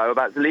lovely, though,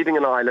 about leaving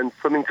an island,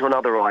 swimming to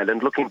another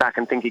island, looking back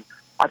and thinking,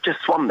 I've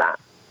just swum that,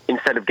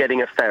 instead of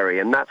getting a ferry.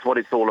 And that's what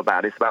it's all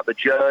about. It's about the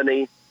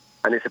journey,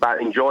 and it's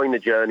about enjoying the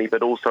journey,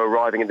 but also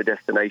arriving at the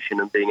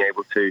destination and being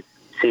able to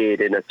see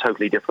it in a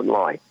totally different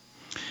light.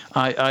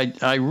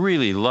 I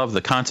really love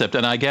the concept,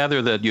 and I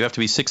gather that you have to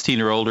be 16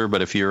 or older,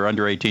 but if you're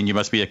under 18, you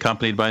must be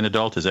accompanied by an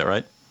adult. Is that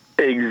right?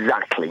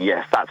 Exactly.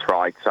 Yes, that's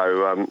right.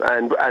 So,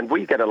 and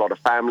we get a lot of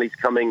families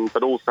coming,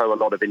 but also a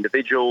lot of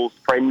individuals,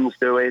 friends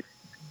do it.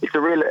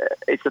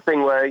 It's a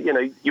thing where,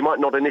 you might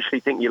not initially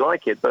think you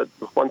like it, but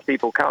once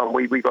people come,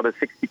 we've got a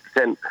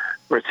 60%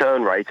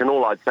 return rate. And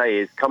all I'd say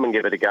is come and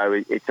give it a go.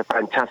 It's a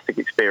fantastic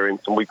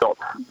experience. And we've got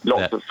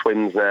lots of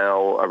swims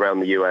now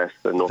around the U.S.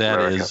 and North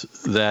America.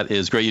 That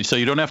is great. So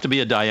you don't have to be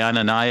a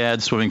Diana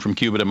Nyad swimming from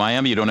Cuba to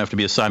Miami. You don't have to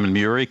be a Simon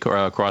Murray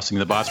crossing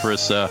the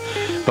Bosphorus.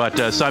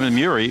 But Simon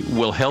Murray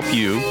will help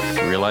you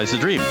realize the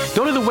dream.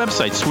 Go to the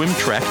website,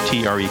 SwimTrek,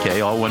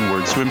 T-R-E-K, all one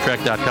word,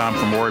 SwimTrek.com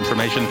for more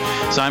information.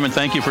 Simon,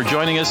 thank you for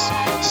joining us.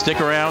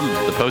 Stick around.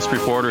 The Post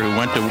reporter who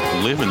went to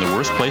live in the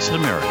worst place in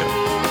America.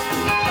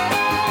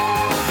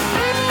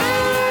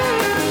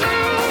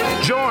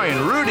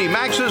 Join Rudy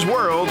Maxa's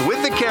World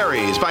with the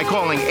Careys by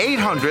calling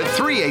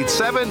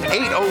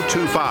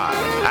 800-387-8025.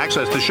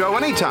 Access the show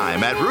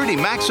anytime at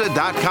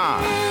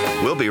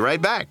rudymaxa.com. We'll be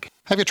right back.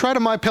 Have you tried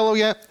a MyPillow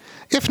yet?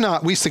 If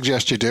not, we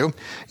suggest you do.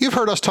 You've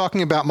heard us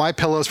talking about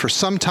MyPillows for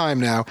some time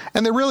now,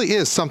 and there really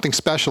is something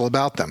special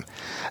about them.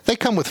 They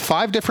come with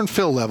 5 different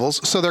fill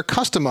levels, so they're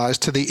customized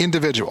to the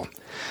individual.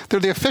 They're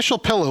the official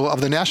pillow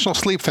of the National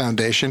Sleep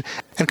Foundation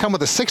and come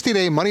with a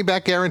 60-day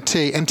money-back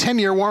guarantee and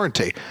 10-year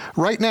warranty.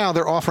 Right now,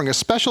 they're offering a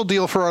special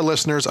deal for our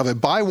listeners of a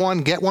buy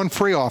one, get one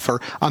free offer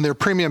on their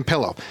premium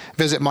pillow.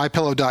 Visit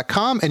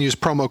MyPillow.com and use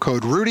promo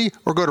code Rudy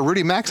or go to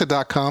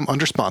RudyMaxa.com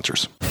under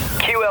sponsors.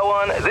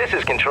 QL1, this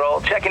is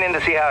Control, checking in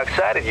to see how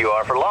excited you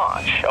are for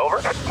launch.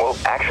 Over? Well,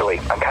 actually,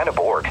 I'm kind of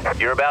bored.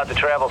 You're about to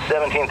travel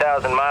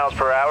 17,000 miles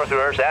per hour through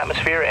Earth's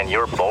atmosphere, and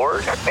you're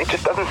bored? It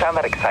just doesn't sound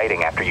that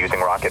exciting after using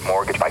Rocket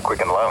Mortgage by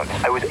Quicken Loans.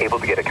 I was able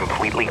to get a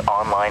completely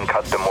online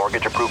custom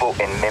mortgage approval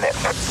in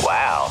minutes.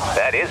 Wow,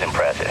 that is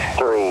impressive.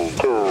 3,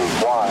 2,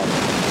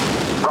 1...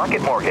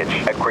 Rocket Mortgage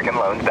at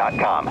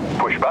QuickenLoans.com.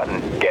 Push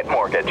button, get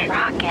mortgage.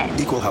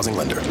 Rocket. Equal housing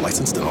lender.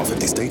 Licensed in all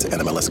 50 states.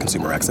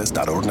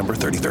 NMLSConsumerAccess.org number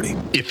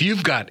 3030. If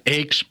you've got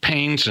aches,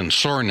 pains, and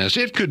soreness,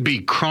 it could be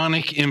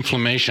chronic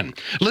inflammation.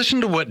 Listen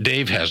to what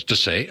Dave has to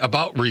say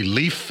about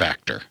Relief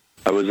Factor.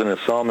 I was in a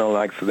sawmill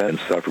accident and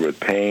suffered with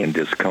pain and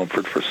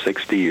discomfort for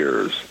 60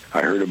 years.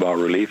 I heard about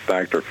Relief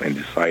Factor and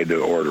decided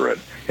to order it.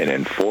 And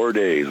in 4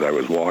 days, I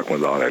was walking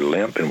without a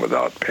limp and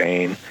without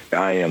pain.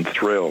 I am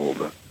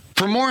thrilled.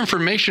 For more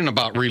information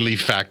about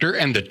Relief Factor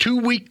and the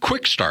 2-week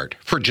quick start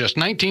for just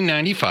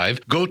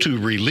 $19.95, go to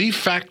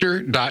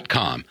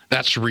ReliefFactor.com.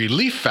 That's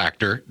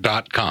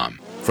ReliefFactor.com.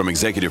 From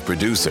executive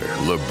producer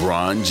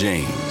LeBron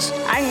James.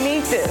 I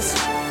need this,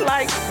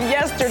 like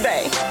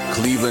yesterday.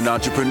 Cleveland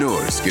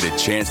entrepreneurs get a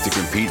chance to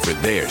compete for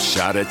their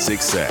shot at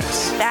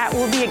success. That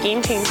will be a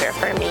game changer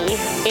for me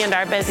and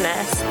our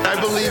business. I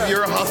believe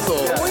your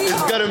hustle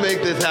is going to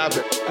make this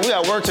happen. We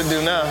got work to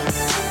do now.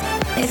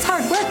 It's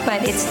hard work,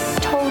 but it's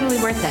totally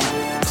worth it.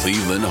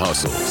 Cleveland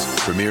Hustles.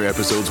 Premiere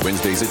episodes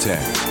Wednesdays at 10.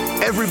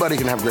 Everybody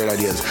can have great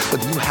ideas, but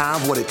you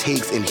have what it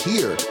takes in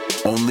here.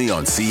 Only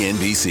on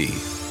CNBC.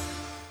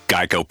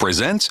 Geico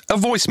presents a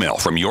voicemail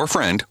from your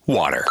friend,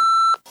 Water.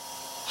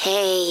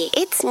 Hey,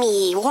 it's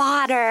me,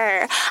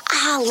 Water.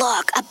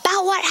 Look,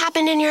 about what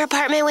happened in your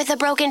apartment with the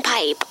broken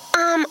pipe.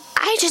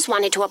 I just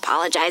wanted to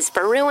apologize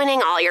for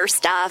ruining all your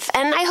stuff,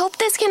 and I hope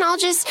this can all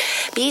just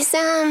be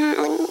some me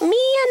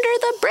under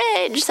the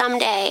bridge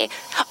someday.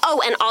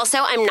 Oh, and also,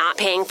 I'm not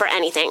paying for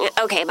anything.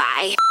 Okay,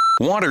 bye.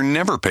 Water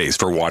never pays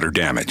for water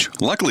damage.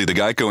 Luckily, the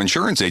Geico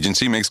Insurance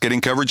Agency makes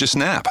getting coverage a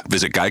snap.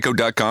 Visit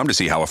geico.com to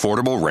see how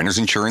affordable renter's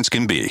insurance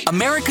can be.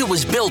 America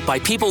was built by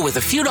people with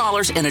a few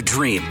dollars and a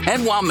dream.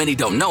 And while many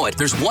don't know it,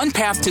 there's one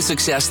path to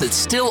success that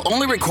still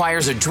only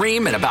requires a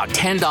dream and about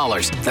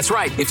 $10. That's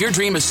right. If your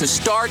dream is to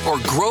start or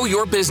grow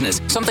your business,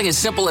 something as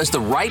simple as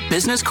the right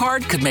business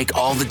card could make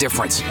all the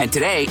difference. And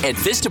today at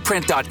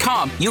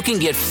Vistaprint.com, you can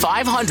get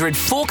 500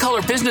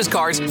 full-color business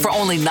cards for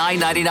only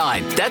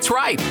 $9.99. That's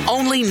right.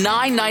 Only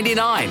 $9.99.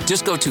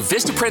 Just go to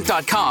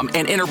Vistaprint.com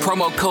and enter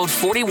promo code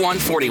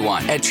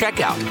 4141 at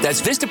checkout.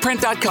 That's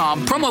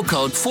Vistaprint.com, promo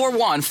code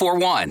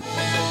 4141.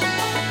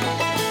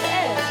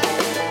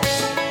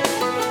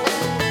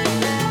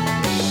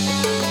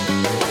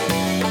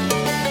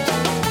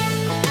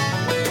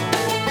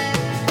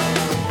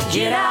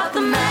 Get out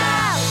the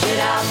map,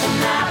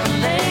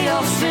 and lay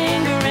your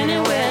finger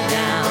anywhere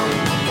down.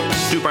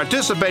 To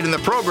participate in the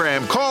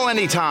program, call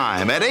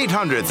anytime at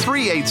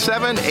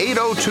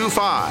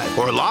 800-387-8025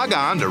 or log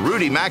on to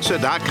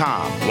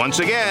rudymaxa.com. Once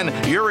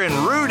again, you're in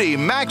Rudy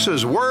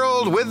Maxa's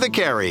world with the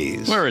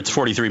Careys. Where it's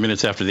 43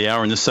 minutes after the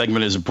hour, and this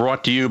segment is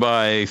brought to you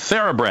by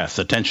TheraBreath.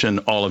 Attention,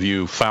 all of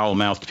you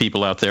foul-mouthed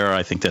people out there.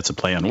 I think that's a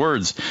play on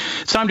words.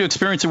 It's time to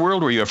experience a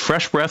world where you have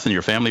fresh breath and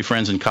your family,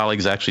 friends, and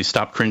colleagues actually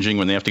stop cringing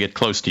when they have to get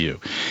close to you.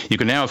 You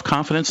can now have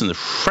confidence in the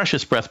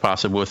freshest breath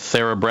possible with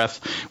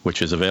TheraBreath,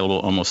 which is available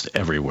almost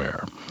everywhere.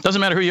 Doesn't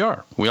matter who you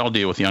are. We all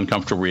deal with the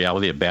uncomfortable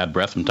reality of bad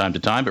breath from time to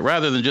time, but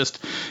rather than just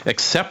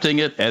accepting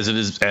it as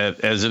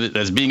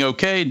being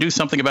okay, do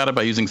something about it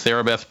by using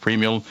TheraBreath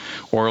premium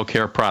oral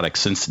care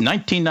products. Since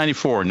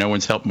 1994, no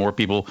one's helped more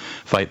people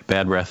fight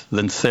bad breath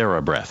than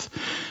TheraBreath.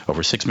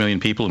 Over 6 million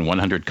people in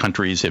 100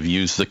 countries have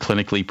used the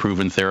clinically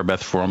proven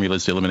TheraBreath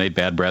formulas to eliminate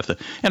bad breath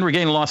and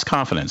regain lost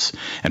confidence.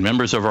 And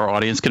members of our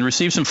audience can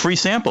receive some free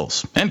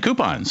samples and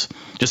coupons.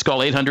 Just call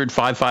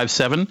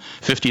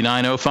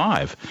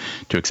 800-557-5905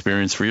 to experience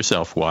for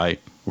yourself why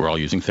we're all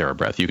using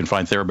TheraBreath. You can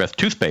find TheraBreath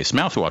toothpaste,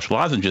 mouthwash,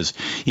 lozenges,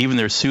 even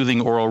their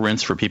soothing oral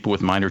rinse for people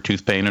with minor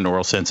tooth pain and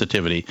oral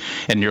sensitivity,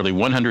 and nearly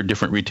 100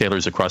 different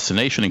retailers across the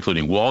nation,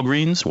 including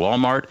Walgreens,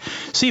 Walmart,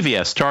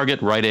 CVS,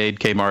 Target, Rite Aid,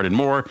 Kmart, and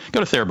more. Go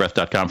to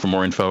TheraBreath.com for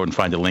more info and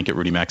find a link at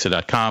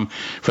RudyMaxa.com.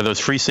 For those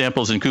free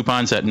samples and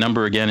coupons, that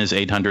number again is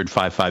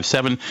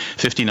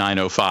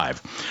 800-557-5905. All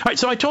right,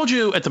 so I told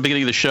you at the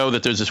beginning of the show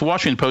that there's this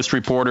Washington Post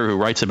reporter who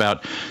writes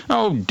about,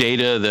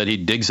 data that he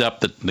digs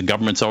up that the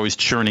government's always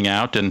churning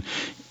out, and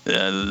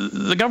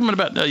the government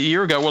about a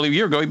year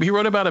ago, he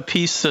wrote about a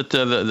piece that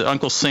the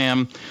Uncle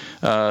Sam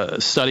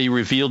study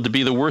revealed to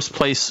be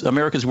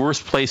America's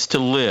worst place to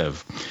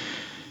live.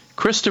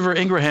 Christopher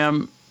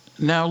Ingraham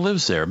now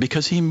lives there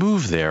because he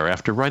moved there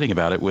after writing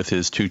about it with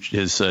his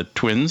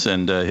twins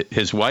and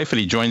his wife, and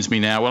he joins me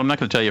now. Well, I'm not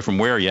going to tell you from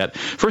where yet.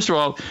 First of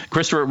all,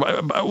 Christopher,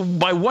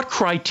 by what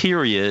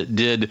criteria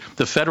did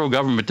the federal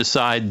government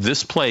decide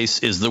this place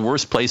is the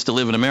worst place to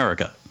live in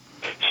America?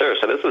 Sure.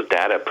 So this was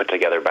data put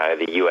together by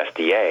the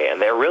USDA, and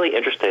they're really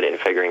interested in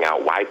figuring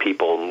out why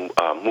people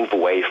move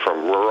away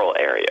from rural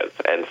areas.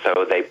 And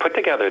so they put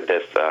together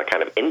this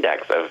kind of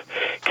index of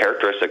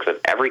characteristics of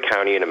every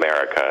county in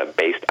America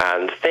based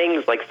on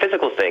things like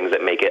physical things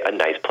that make it a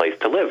nice place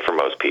to live for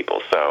most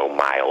people. So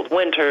mild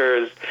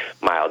winters,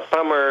 mild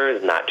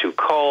summers, not too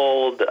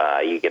cold,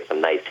 you get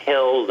some nice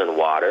hills and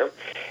water.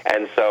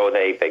 And so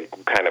they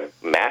kind of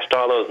mashed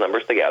all those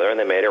numbers together, and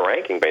they made a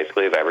ranking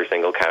basically of every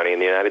single county in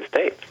the United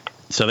States.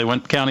 So they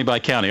went county by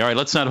county. All right,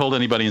 let's not hold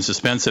anybody in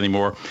suspense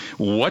anymore.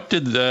 What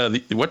did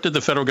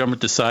the federal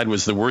government decide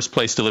was the worst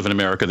place to live in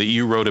America that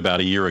you wrote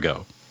about a year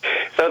ago?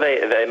 So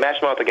they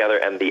mashed them all together,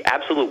 and the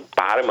absolute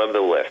bottom of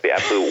the list, the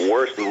absolute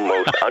worst,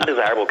 most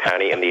undesirable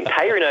county in the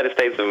entire United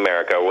States of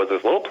America was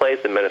this little place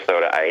in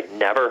Minnesota I had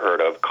never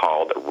heard of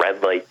called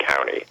Red Lake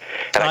County.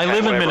 And I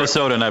live in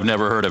Minnesota, and I've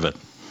never heard of it.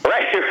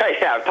 Right,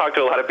 yeah. I've talked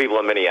to a lot of people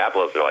in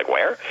Minneapolis. They're like,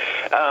 where?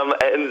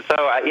 And so,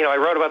 I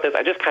wrote about this.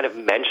 I just kind of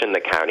mentioned the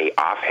county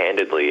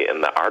offhandedly in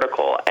the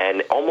article,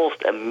 and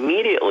almost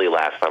immediately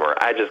last summer,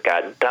 I just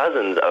got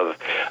dozens of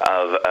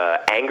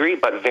angry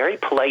but very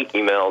polite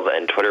emails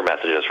and Twitter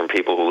messages from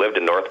people who lived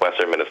in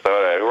northwestern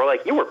Minnesota who were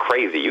like, you were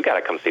crazy. You got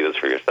to come see this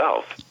for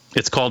yourself.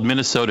 It's called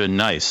Minnesota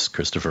Nice,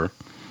 Christopher.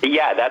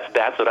 Yeah,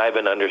 that's what I've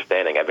been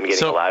understanding. I've been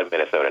getting a lot of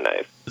Minnesota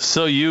Nice.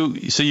 So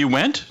you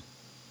went?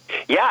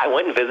 Yeah, I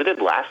went and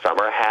visited last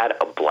summer, had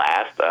a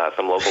blast.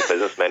 Some local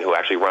businessmen who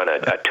actually run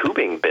a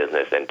tubing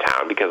business in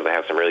town because they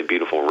have some really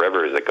beautiful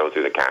rivers that go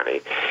through the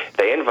county.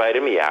 They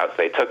invited me out. So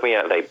they took me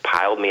out. They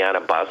piled me on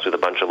a bus with a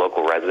bunch of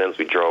local residents.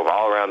 We drove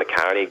all around the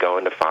county,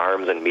 going to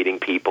farms and meeting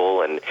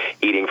people and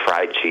eating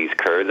fried cheese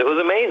curds. It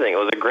was amazing. It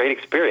was a great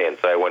experience.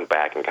 So I went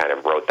back and kind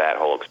of wrote that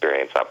whole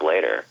experience up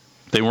later.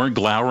 They weren't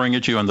glowering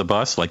at you on the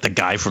bus like the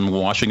guy from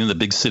Washington, the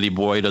big city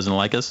boy, doesn't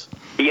like us?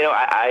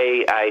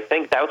 I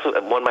think that was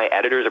when my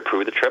editors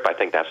approved the trip. I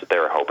think that's what they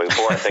were hoping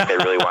for. I think they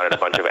really wanted a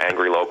bunch of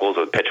angry locals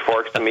with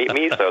pitchforks to meet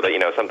me so that,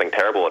 something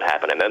terrible would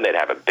happen, and then they'd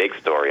have a big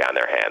story on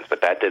their hands.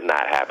 But that did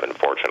not happen,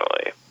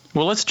 fortunately.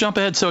 Well, let's jump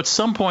ahead. So at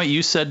some point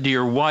you said to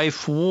your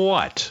wife,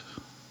 what?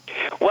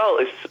 Well,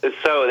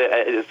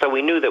 so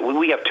we knew that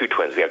we have two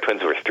twins. We have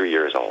twins who are 3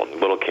 years old,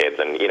 little kids.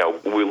 And,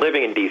 we're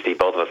living in D.C.,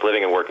 both of us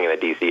living and working in the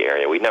D.C.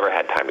 area. We never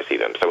had time to see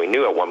them. So we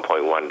knew at one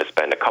point we wanted to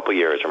spend a couple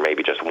years, or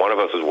maybe just one of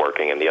us was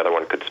working and the other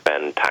one could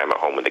spend time at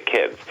home with the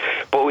kids.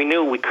 But we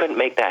knew we couldn't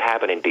make that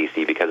happen in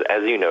D.C. because,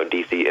 as you know,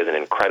 D.C. is an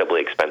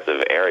incredibly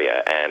expensive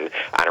area. And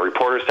on a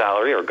reporter's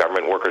salary or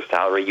government worker's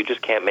salary, you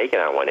just can't make it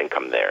on one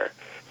income there.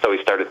 So we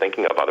started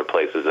thinking of other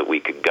places that we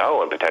could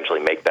go and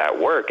potentially make that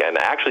work. And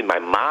actually, my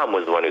mom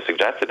was the one who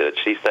suggested it.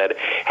 She said,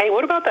 hey,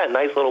 what about that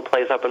nice little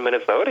place up in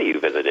Minnesota you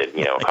visited, a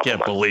couple months ago? I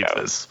can't believe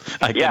this.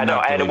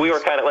 And we were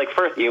kind of like,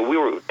 first, there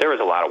was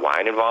a lot of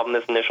wine involved in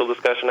this initial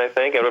discussion, I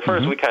think. And at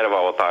first, we kind of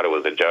all thought it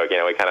was a joke.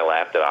 We kind of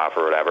laughed it off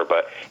or whatever.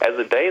 But as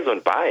the days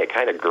went by, it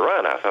kind of grew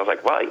on us. I was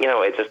like, well,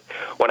 it just,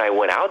 when I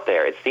went out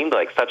there, it seemed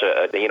like such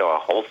a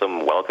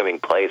wholesome, welcoming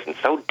place and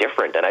so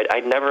different. And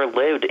I'd never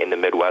lived in the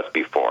Midwest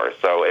before.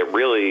 So it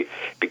really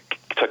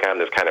took on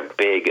this kind of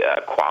big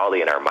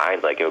quality in our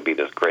minds, like it would be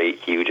this great,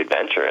 huge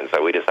adventure, and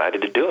so we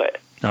decided to do it.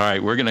 All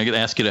right, we're going to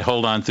ask you to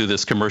hold on through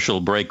this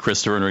commercial break,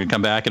 Christopher, and we're going to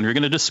come back and we're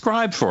going to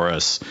describe for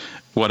us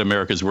what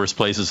America's worst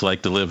places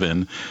like to live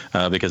in,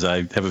 because I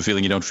have a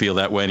feeling you don't feel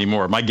that way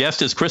anymore. My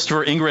guest is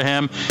Christopher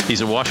Ingraham.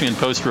 He's a Washington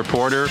Post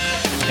reporter,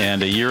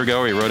 and a year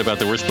ago he wrote about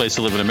the worst place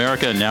to live in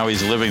America, and now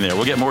he's living there.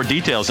 We'll get more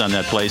details on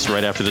that place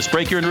right after this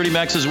break. You're in Rudy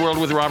Max's World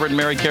with Robert and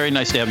Mary Carey.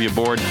 Nice to have you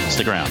aboard.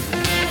 Stick around.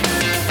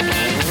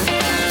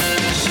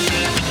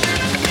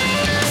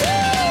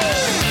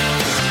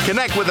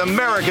 Connect with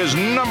America's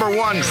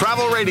 #1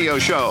 travel radio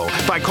show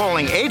by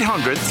calling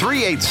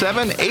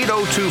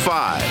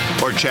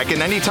 800-387-8025 or check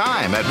in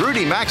anytime at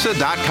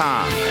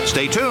rudymaxa.com.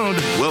 Stay tuned.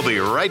 We'll be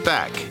right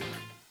back.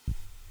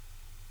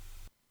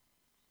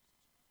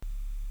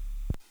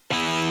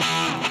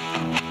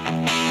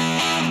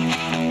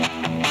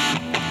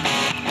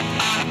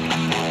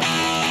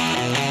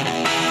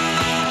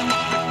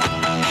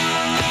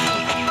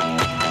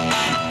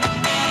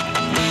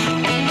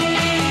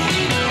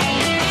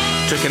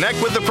 To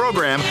connect with the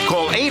program,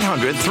 call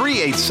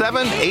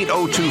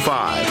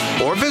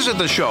 800-387-8025 or visit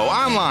the show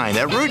online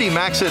at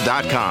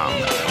rudymaxa.com.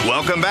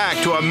 Welcome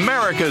back to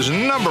America's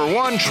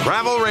 #1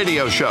 travel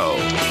radio show.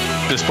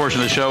 This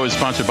portion of the show is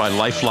sponsored by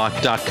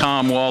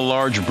LifeLock.com. While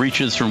large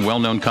breaches from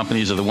well-known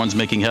companies are the ones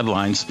making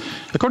headlines,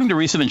 according to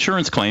recent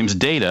insurance claims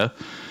data,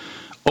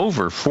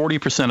 Over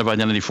 40% of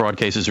identity fraud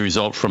cases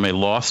result from a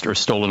lost or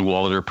stolen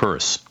wallet or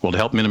purse. Well, to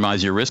help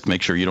minimize your risk,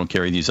 make sure you don't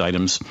carry these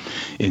items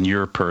in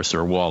your purse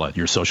or wallet.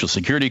 Your Social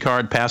Security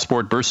card,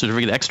 passport, birth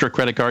certificate, extra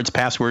credit cards,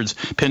 passwords,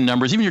 PIN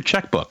numbers, even your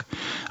checkbook.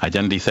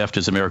 Identity theft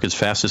is America's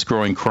fastest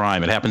growing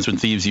crime. It happens when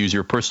thieves use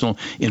your personal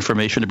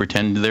information to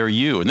pretend they're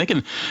you. And they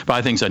can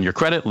buy things on your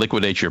credit,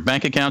 liquidate your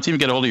bank accounts, even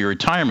get a hold of your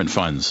retirement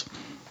funds.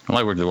 Well,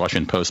 I work at the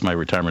Washington Post. My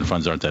retirement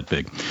funds aren't that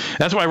big.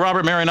 That's why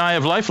Robert, Mary, and I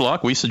have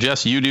LifeLock. We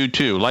suggest you do,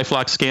 too.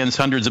 LifeLock scans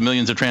hundreds of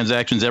millions of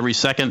transactions every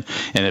second,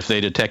 and if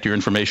they detect your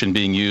information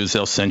being used,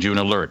 they'll send you an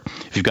alert.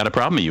 If you've got a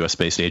problem, a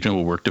U.S.-based agent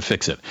will work to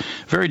fix it.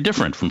 Very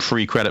different from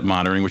free credit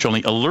monitoring, which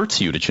only alerts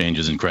you to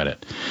changes in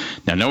credit.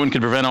 Now, no one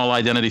can prevent all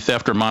identity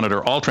theft or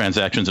monitor all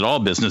transactions at all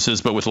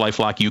businesses, but with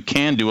LifeLock, you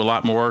can do a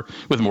lot more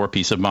with more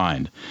peace of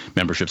mind.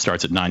 Membership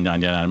starts at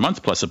 $9.99 a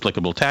month, plus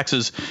applicable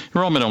taxes.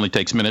 Enrollment only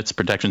takes minutes.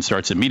 Protection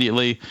starts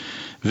immediately.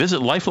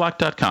 Visit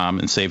LifeLock.com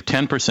and save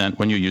 10%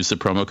 when you use the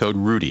promo code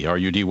RUDY,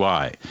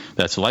 R-U-D-Y.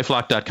 That's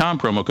LifeLock.com,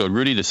 promo code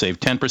RUDY to save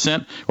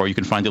 10%, or you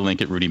can find the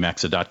link at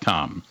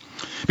RudyMaxa.com.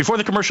 Before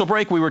the commercial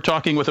break, we were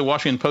talking with a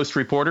Washington Post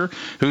reporter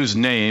whose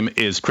name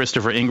is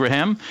Christopher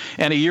Ingraham,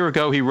 and a year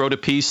ago he wrote a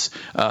piece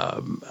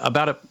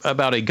about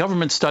a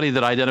government study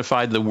that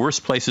identified the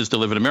worst places to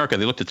live in America.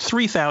 They looked at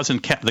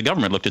the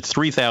government looked at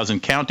 3,000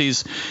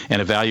 counties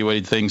and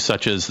evaluated things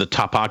such as the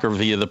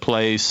topography of the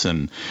place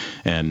and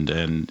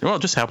well,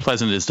 just how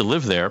pleasant it is to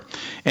live there.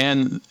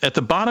 And at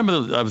the bottom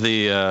of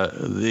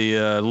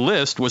the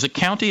list was a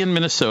county in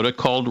Minnesota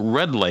called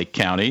Red Lake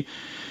County.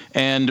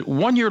 And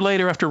 1 year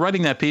later, after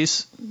writing that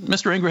piece,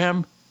 Mr.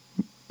 Ingraham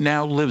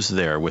now lives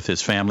there with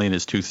his family and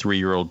his 2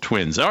 3-year-old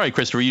twins. All right,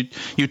 Christopher,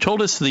 you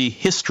told us the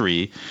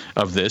history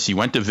of this. You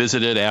went to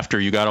visit it after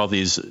you got all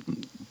these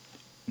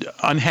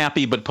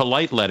unhappy but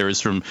polite letters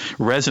from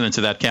residents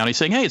of that county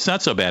saying, hey, it's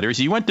not so bad here.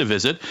 So you went to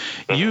visit.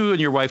 You and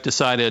your wife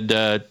decided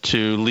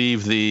to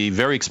leave the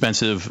very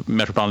expensive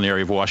metropolitan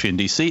area of Washington,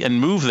 D.C.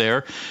 and move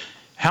there.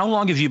 How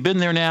long have you been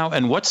there now,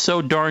 and what's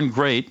so darn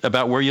great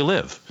about where you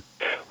live?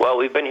 Well,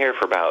 we've been here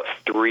for about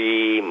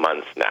 3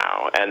 months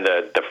now, and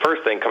the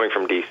first thing coming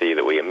from D.C.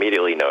 that we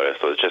immediately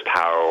noticed was just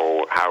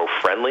how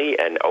friendly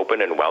and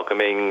open and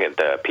welcoming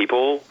the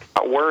people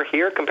were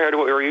here compared to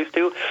what we were used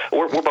to.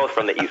 We're both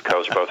from the East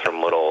Coast, we're both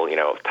from little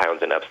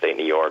towns in upstate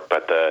New York,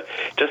 but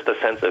just the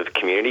sense of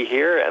community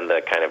here and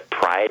the kind of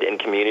pride in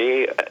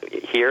community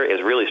here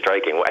is really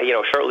striking.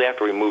 Shortly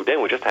after we moved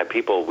in, we just had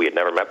people we had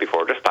never met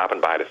before just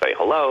stopping by to say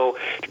hello,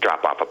 to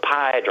drop off a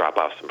pie, drop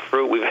off some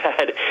fruit. We've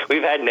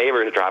had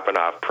neighbors dropping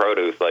off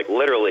produce like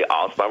literally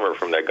all summer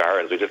from their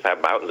gardens. We just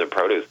have mountains of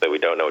produce that we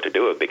don't know what to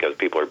do with because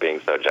people are being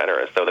so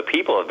generous. So the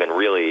people have been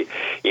really,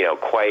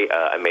 quite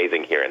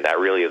amazing here, and that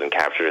really isn't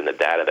captured in the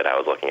data that I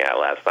was looking at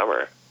last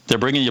summer. They're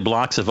bringing you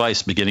blocks of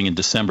ice beginning in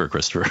December,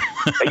 Christopher.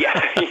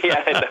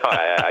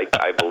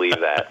 I believe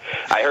that.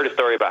 I heard a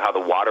story about how the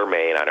water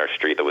main on our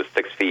street that was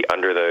 6 feet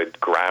under the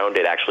ground,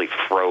 it actually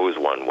froze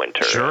one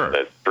winter. Sure.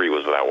 The street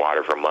was without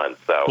water for months.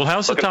 So, well,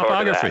 how's the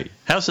topography?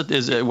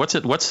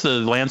 What's the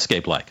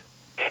landscape like?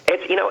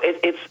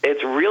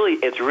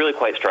 It's really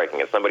quite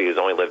striking. As somebody who's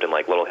only lived in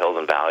like little hills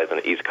and valleys on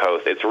the East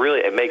Coast,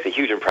 it makes a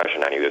huge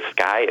impression on you. The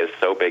sky is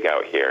so big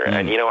out here,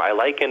 and I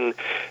liken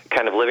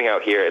kind of living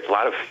out here. It's a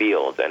lot of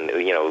fields, and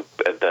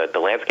the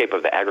landscape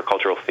of the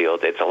agricultural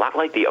fields. It's a lot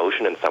like the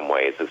ocean in some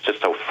ways. It's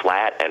just so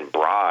flat and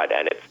broad,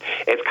 and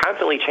it's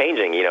constantly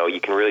changing.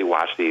 You can really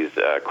watch these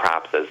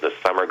crops as the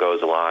summer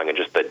goes along, and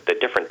just the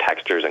different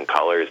textures and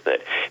colors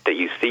that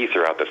you see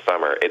throughout the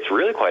summer. It's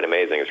really quite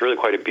amazing. It's really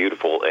quite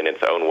beautiful in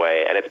its own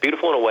way. And it's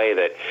beautiful in a way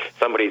that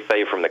somebody,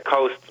 say, from the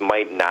coast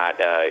might not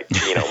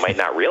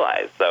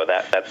realize. So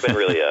that's been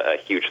really a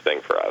huge thing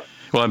for us.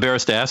 Well, I'm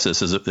embarrassed to ask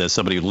this as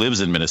somebody who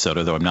lives in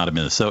Minnesota, though I'm not a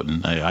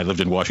Minnesotan. I lived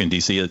in Washington,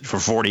 D.C. for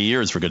 40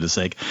 years, for goodness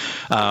sake.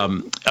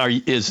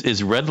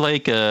 Is Red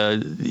Lake,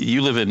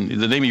 you live in,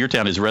 the name of your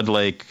town is Red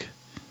Lake?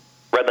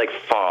 Red Lake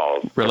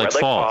Falls. Red Lake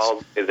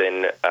Falls is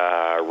in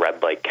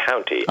Red Lake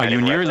County. Are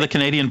you near the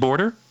Canadian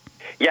border?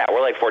 Yeah,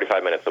 we're like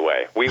 45 minutes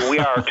away. We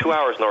are 2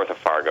 hours north of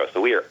Fargo, so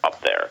we are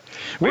up there.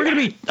 I'm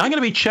going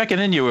to be checking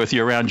in with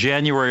you around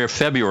January or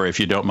February, if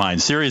you don't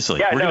mind.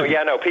 Seriously.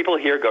 No. People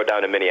here go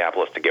down to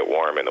Minneapolis to get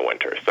warm in the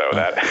winter, so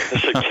that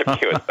should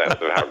give you a sense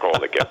of how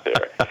cold it gets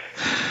here.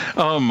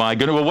 Oh my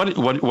goodness!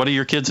 Well, what do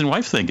your kids and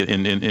wife think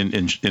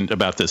in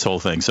about this whole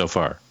thing so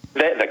far?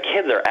 The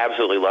kids are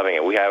absolutely loving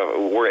it.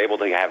 We're able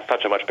to have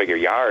such a much bigger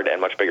yard and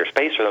much bigger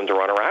space for them to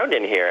run around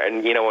in here.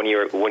 And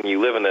when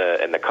you live in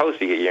the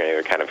coast,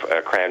 you're kind of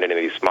crammed into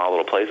these small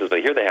little places.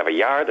 But here they have a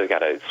yard. They've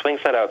got a swing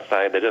set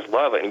outside. They just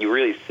love it, and you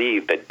really see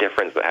the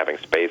difference that having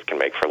space can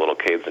make for little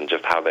kids, and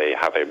just how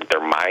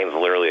their minds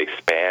literally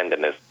expand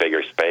in this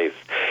bigger space.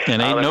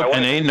 And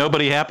ain't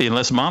nobody happy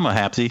unless Mama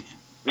happy.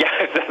 Yeah,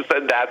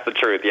 That's the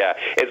truth, yeah.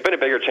 It's been a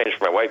bigger change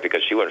for my wife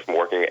because she went from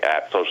working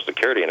at Social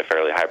Security in a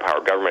fairly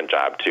high-powered government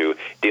job to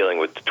dealing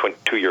with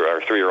 2-year or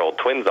 3-year-old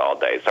twins all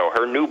day. So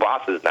her new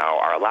bosses now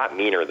are a lot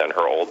meaner than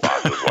her old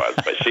bosses was.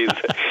 But she's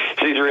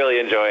really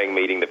enjoying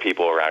meeting the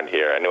people around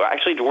here. And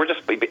actually, we're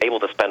just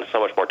able to spend so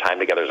much more time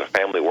together as a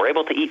family. We're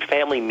able to eat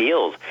family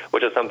meals,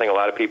 which is something a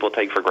lot of people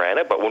take for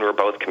granted. But when we're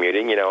both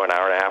commuting, an hour and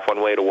a half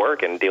one way to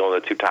work and dealing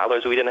with 2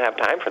 toddlers, we didn't have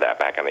time for that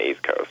back on the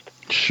East Coast.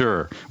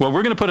 Sure. Well,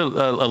 we're going to put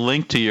a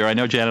link to I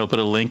know Janet will put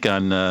a link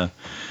on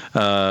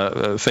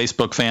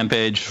Facebook fan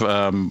page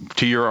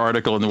to your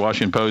article in the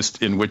Washington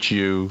Post in which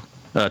you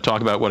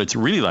talk about what it's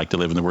really like to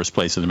live in the worst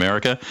place in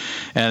America.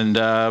 And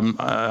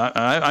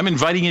I'm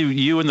inviting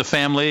you and the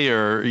family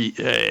or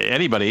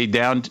anybody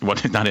down,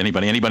 not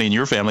anybody in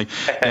your family,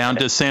 down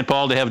to St.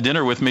 Paul to have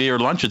dinner with me or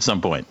lunch at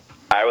some point.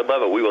 I would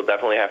love it. We will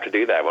definitely have to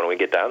do that when we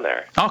get down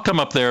there. I'll come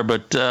up there,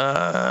 but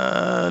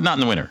not in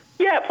the winter.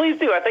 Yeah, please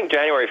do. I think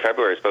January,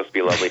 February is supposed to be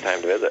a lovely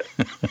time to visit.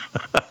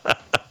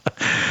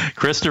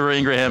 Christopher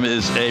Ingraham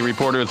is a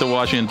reporter at the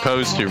Washington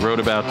Post who wrote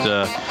about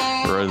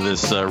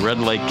this Red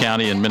Lake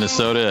County in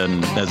Minnesota,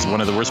 and that's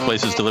one of the worst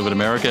places to live in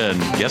America. And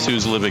guess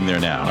who's living there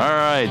now? All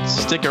right,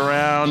 stick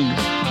around.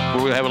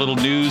 We'll have a little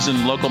news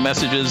and local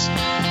messages,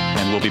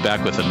 and we'll be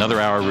back with another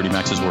hour of Rudy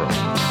Max's World.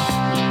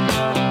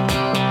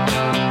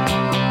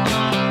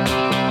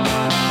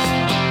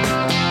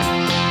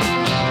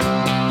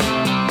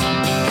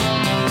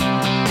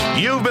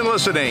 You've been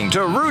listening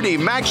to Rudy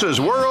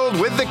Max's World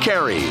with the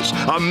Careys,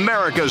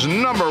 America's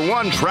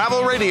 #1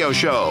 travel radio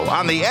show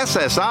on the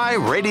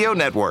SSI Radio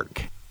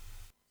Network.